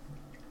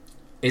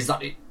 is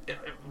that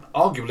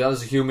arguably that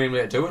is a humane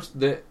way to do it?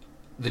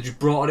 They just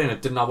brought it in.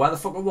 It didn't know where the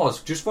fuck it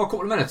was. Just for a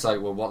couple of minutes,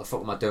 like, well, what the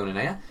fuck am I doing in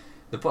here?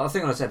 They put a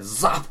thing on its head,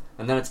 zap,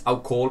 and then it's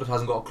out cold. It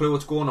hasn't got a clue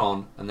what's going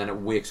on, and then it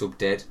wakes up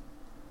dead.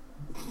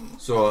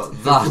 So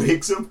that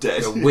wakes up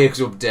dead. It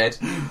wakes up dead.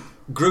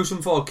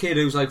 Gruesome for a kid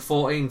who's like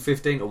 14,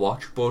 15 to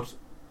watch, but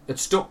it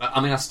stuck.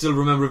 I mean, I still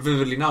remember it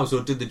vividly now, so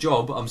it did the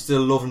job. I'm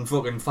still loving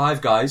fucking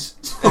Five Guys.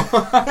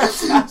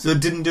 So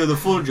it didn't do the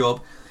full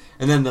job.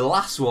 And then the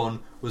last one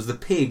was the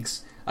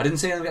pigs. I didn't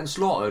see them getting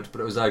slaughtered,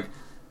 but it was like,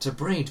 to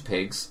breed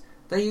pigs,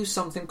 they use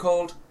something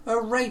called a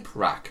rape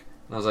rack.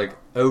 And I was like,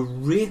 a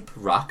rape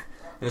rack?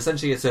 And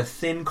essentially it's a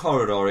thin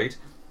corridor, right,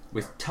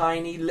 with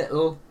tiny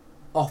little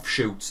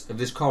offshoots of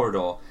this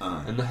corridor,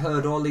 and they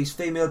herd all these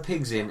female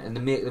pigs in, and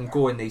they make them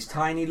go in these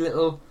tiny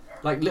little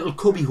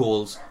cubby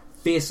holes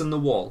facing the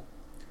wall.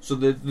 So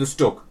they're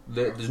stuck.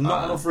 There's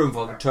not enough room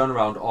for them to turn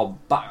around or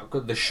back.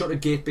 They shut a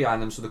gate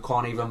behind them so they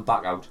can't even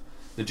back out.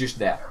 They're just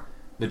there.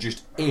 They're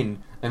just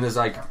in. And there's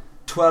like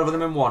 12 of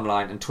them in one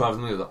line and 12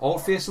 of them in the other. All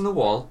facing the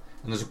wall.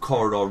 And there's a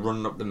corridor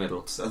running up the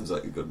middle. Sounds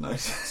like a good night.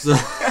 So,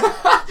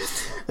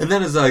 and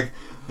then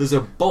there's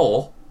a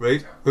boar,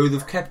 right, who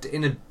they've kept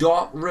in a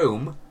dark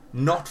room,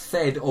 not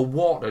fed or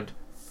watered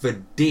for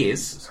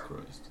days. Jesus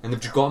Christ. And they've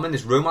just got him in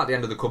this room at the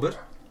end of the cupboard.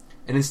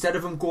 And instead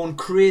of him going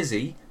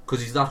crazy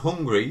because he's that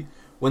hungry,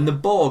 when the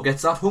boar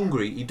gets that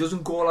hungry, he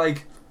doesn't go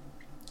like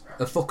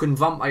a fucking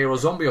vampire or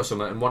zombie or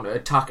something and want to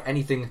attack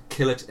anything,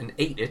 kill it and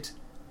eat it.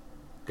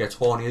 Gets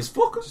horny as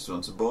fuck. Just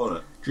wants to bore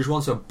it. Just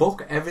wants to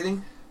buck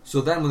everything.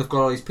 So then when they've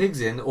got all these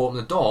pigs in, they open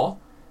the door,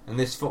 and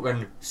this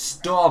fucking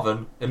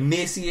starving,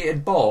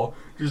 emaciated boar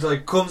just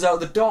like comes out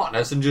of the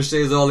darkness and just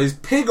sees all these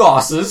pig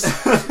asses.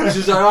 He's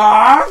just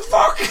like,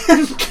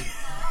 fucking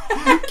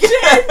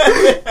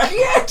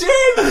get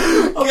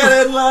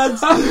in,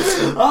 lads.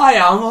 I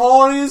am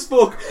horny as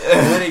fuck.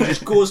 And then he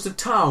just goes to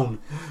town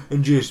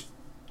and just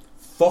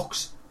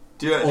fucks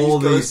all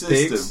these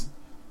pigs.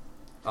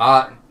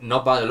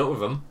 Not by the look of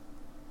them.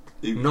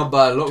 Not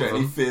by the look of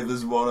them. He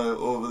favours one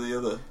over the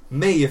other.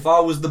 Me, if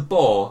I was the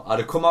boar, I'd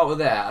have come out of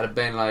there, I'd have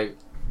been like,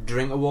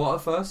 drink of water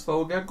first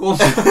before we get going.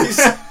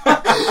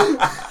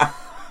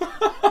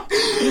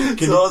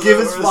 Can you give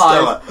us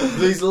 5?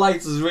 These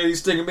lights is really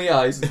stinging me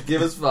eyes.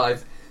 Give us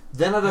 5.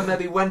 Then I'd have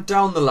maybe went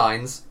down the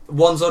lines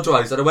once or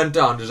twice. I'd have went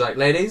down just like,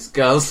 ladies,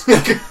 girls,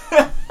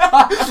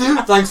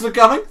 thanks for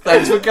coming.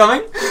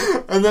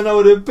 And then I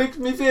would have picked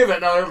my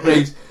favourite. Now,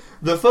 right,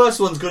 the first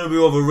one's going to be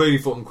over really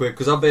fucking quick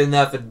because I've been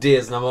there for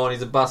days and I'm horny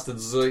as a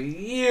bastard. So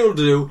you'll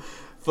do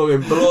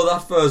fucking blow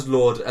that first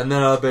load, and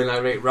then I'll be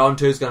like, right, round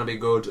 2's going to be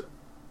good.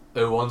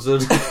 Who wants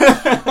it?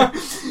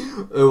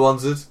 Who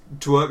wants it?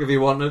 Twerk if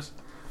you want it.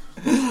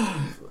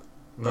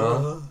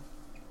 No.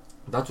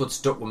 That's what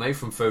stuck with me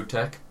from food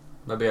tech.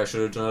 Maybe I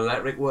should have done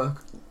electric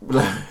work.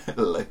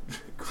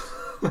 Electric.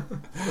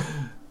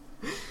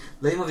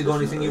 Liam, have you got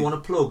anything you want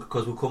to plug?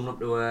 Because we're coming up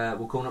to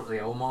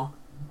the hour mark.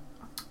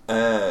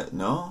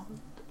 No.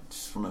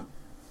 Just wanna.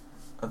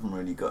 I haven't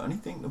really got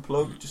anything to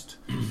plug. Just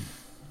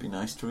be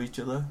nice to each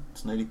other.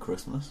 It's nearly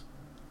Christmas.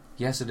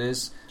 Yes, it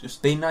is.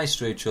 Just be nice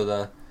to each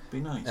other. Be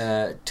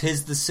nice.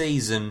 'Tis the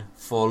season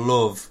for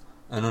love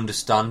and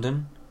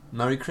understanding.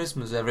 Merry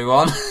Christmas,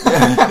 everyone.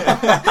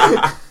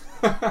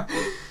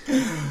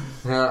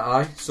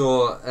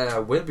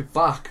 So we'll be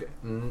back.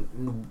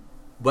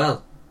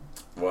 Well,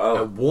 wow.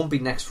 It won't be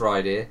next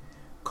Friday,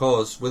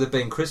 because with it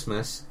being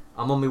Christmas,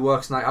 I'm on my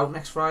works night out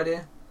next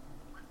Friday.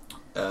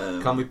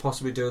 Can we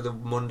possibly do the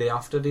Monday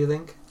after, do you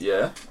think?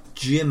 Yeah.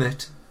 Jim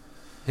it.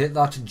 Hit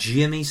that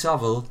Jimmy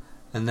Savile,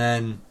 and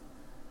then...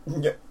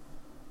 Yeah.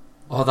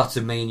 Oh, that's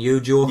a me and you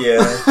joke.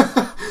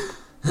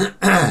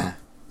 Yeah.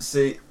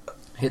 See...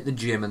 Hit the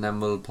gym and then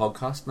we'll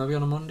podcast maybe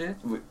on a Monday.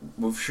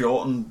 We've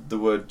shortened the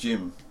word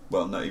gym.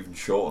 Well, not even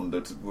shortened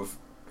it. We've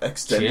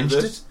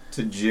extended it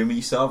to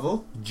Jimmy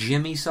Savile.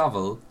 Jimmy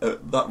Savile?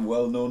 That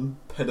well-known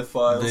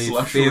paedophile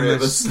 /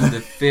 rapist. The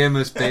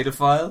famous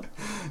paedophile.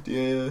 Do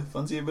you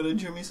fancy a bit of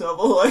Jimmy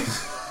Savile?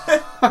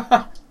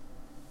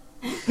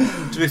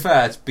 To be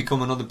fair, it's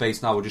become another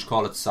base now. We'll just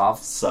call it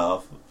Sav.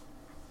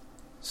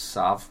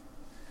 Sav.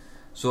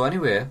 So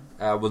anyway,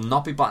 we'll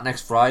not be back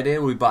next Friday.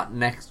 We'll be back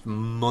next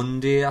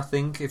Monday, I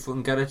think, if we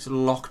can get it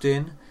locked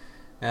in.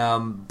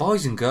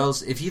 Boys and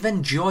girls, if you've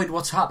enjoyed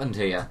what's happened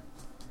here,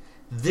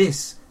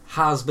 this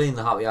has been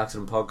the Happy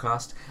Accident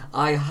Podcast.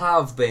 I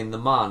have been the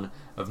man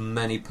of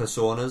many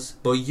personas,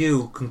 but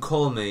you can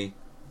call me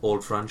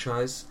Old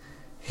Franchise.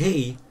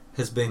 He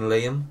has been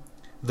Liam,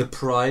 the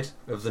pride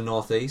of the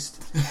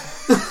Northeast.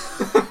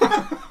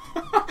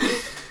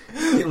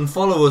 You can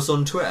follow us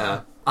on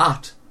Twitter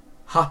at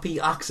Happy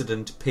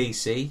Accident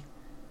PC.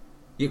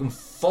 You can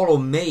follow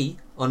me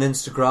on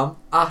Instagram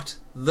at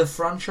The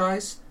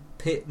Franchise.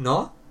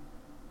 No,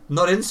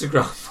 not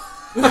Instagram.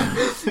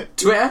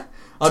 Twitter.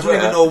 I don't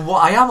even know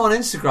what I am on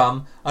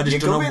Instagram. I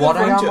just don't know what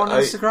I am on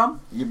Instagram.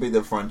 You'd be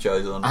the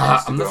franchise on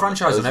Instagram. I'm the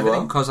franchise on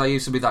everything because I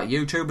used to be that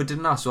YouTuber,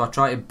 didn't I? So I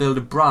tried to build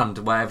a brand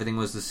where everything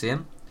was the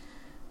same.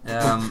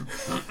 Because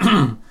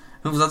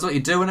that's what you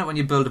do, innit, when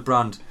you build a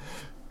brand.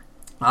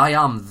 I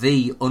am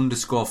the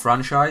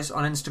 _franchise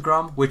on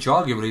Instagram, which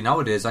arguably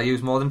nowadays I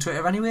use more than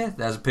Twitter anyway.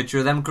 There's a picture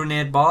of them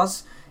grenade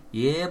bars.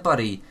 Yeah,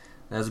 buddy.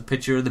 There's a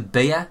picture of the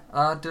beer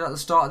I did at the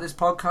start of this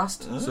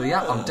podcast. So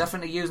yeah, I'm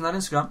definitely using that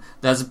Instagram.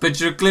 There's a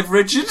picture of Cliff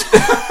Richard.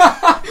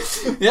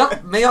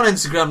 Yep, me on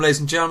Instagram, ladies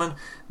and gentlemen.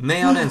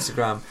 Me on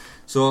Instagram.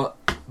 So,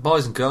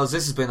 boys and girls,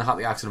 this has been the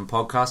Happy Accident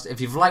Podcast.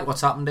 If you've liked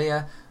what's happened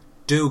here,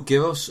 do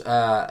give us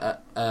a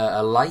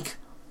like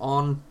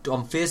on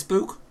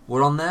Facebook.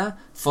 We're on there.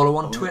 Follow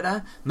on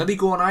Twitter. Maybe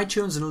go on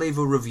iTunes and leave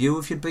a review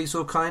if you'd be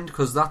so kind,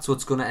 because that's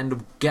what's going to end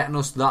up getting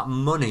us that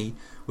money,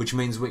 which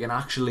means we can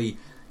actually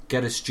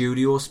get a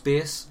studio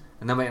space,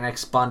 and then we can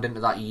expand into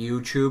that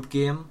YouTube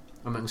game,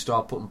 and we can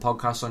start putting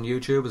podcasts on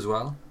YouTube as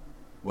well.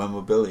 When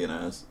we're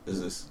billionaires, is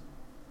this?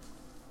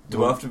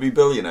 Do I have to be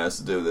billionaires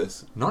to do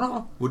this?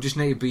 No. We just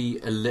need to be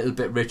a little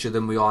bit richer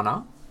than we are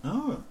now.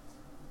 Oh.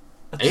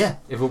 Yeah,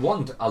 if I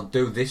want, I'll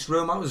do this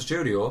room out of the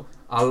studio.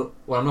 I'm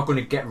not going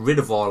to get rid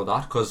of all of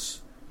that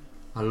because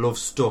I love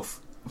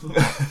stuff.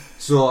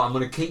 So I'm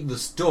going to keep the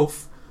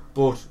stuff,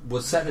 but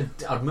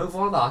I'd move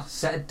all of that,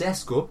 set a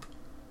desk up,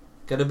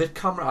 get a bit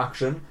camera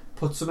action,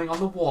 put something on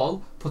the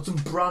wall, put some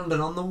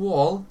branding on the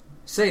wall.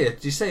 See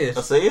it? Do you see it?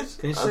 I see it.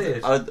 Can you see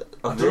it? I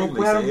don't know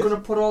where I'm going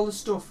to put all the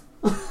stuff.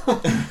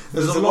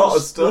 There's a lot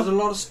of stuff. There's a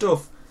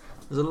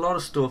lot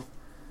of stuff.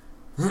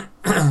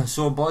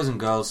 So, boys and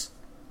girls,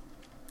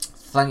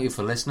 thank you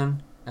for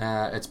listening.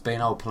 It's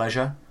been our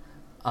pleasure.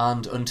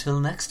 And until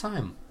next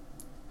time,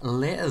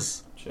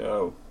 laters.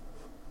 Ciao.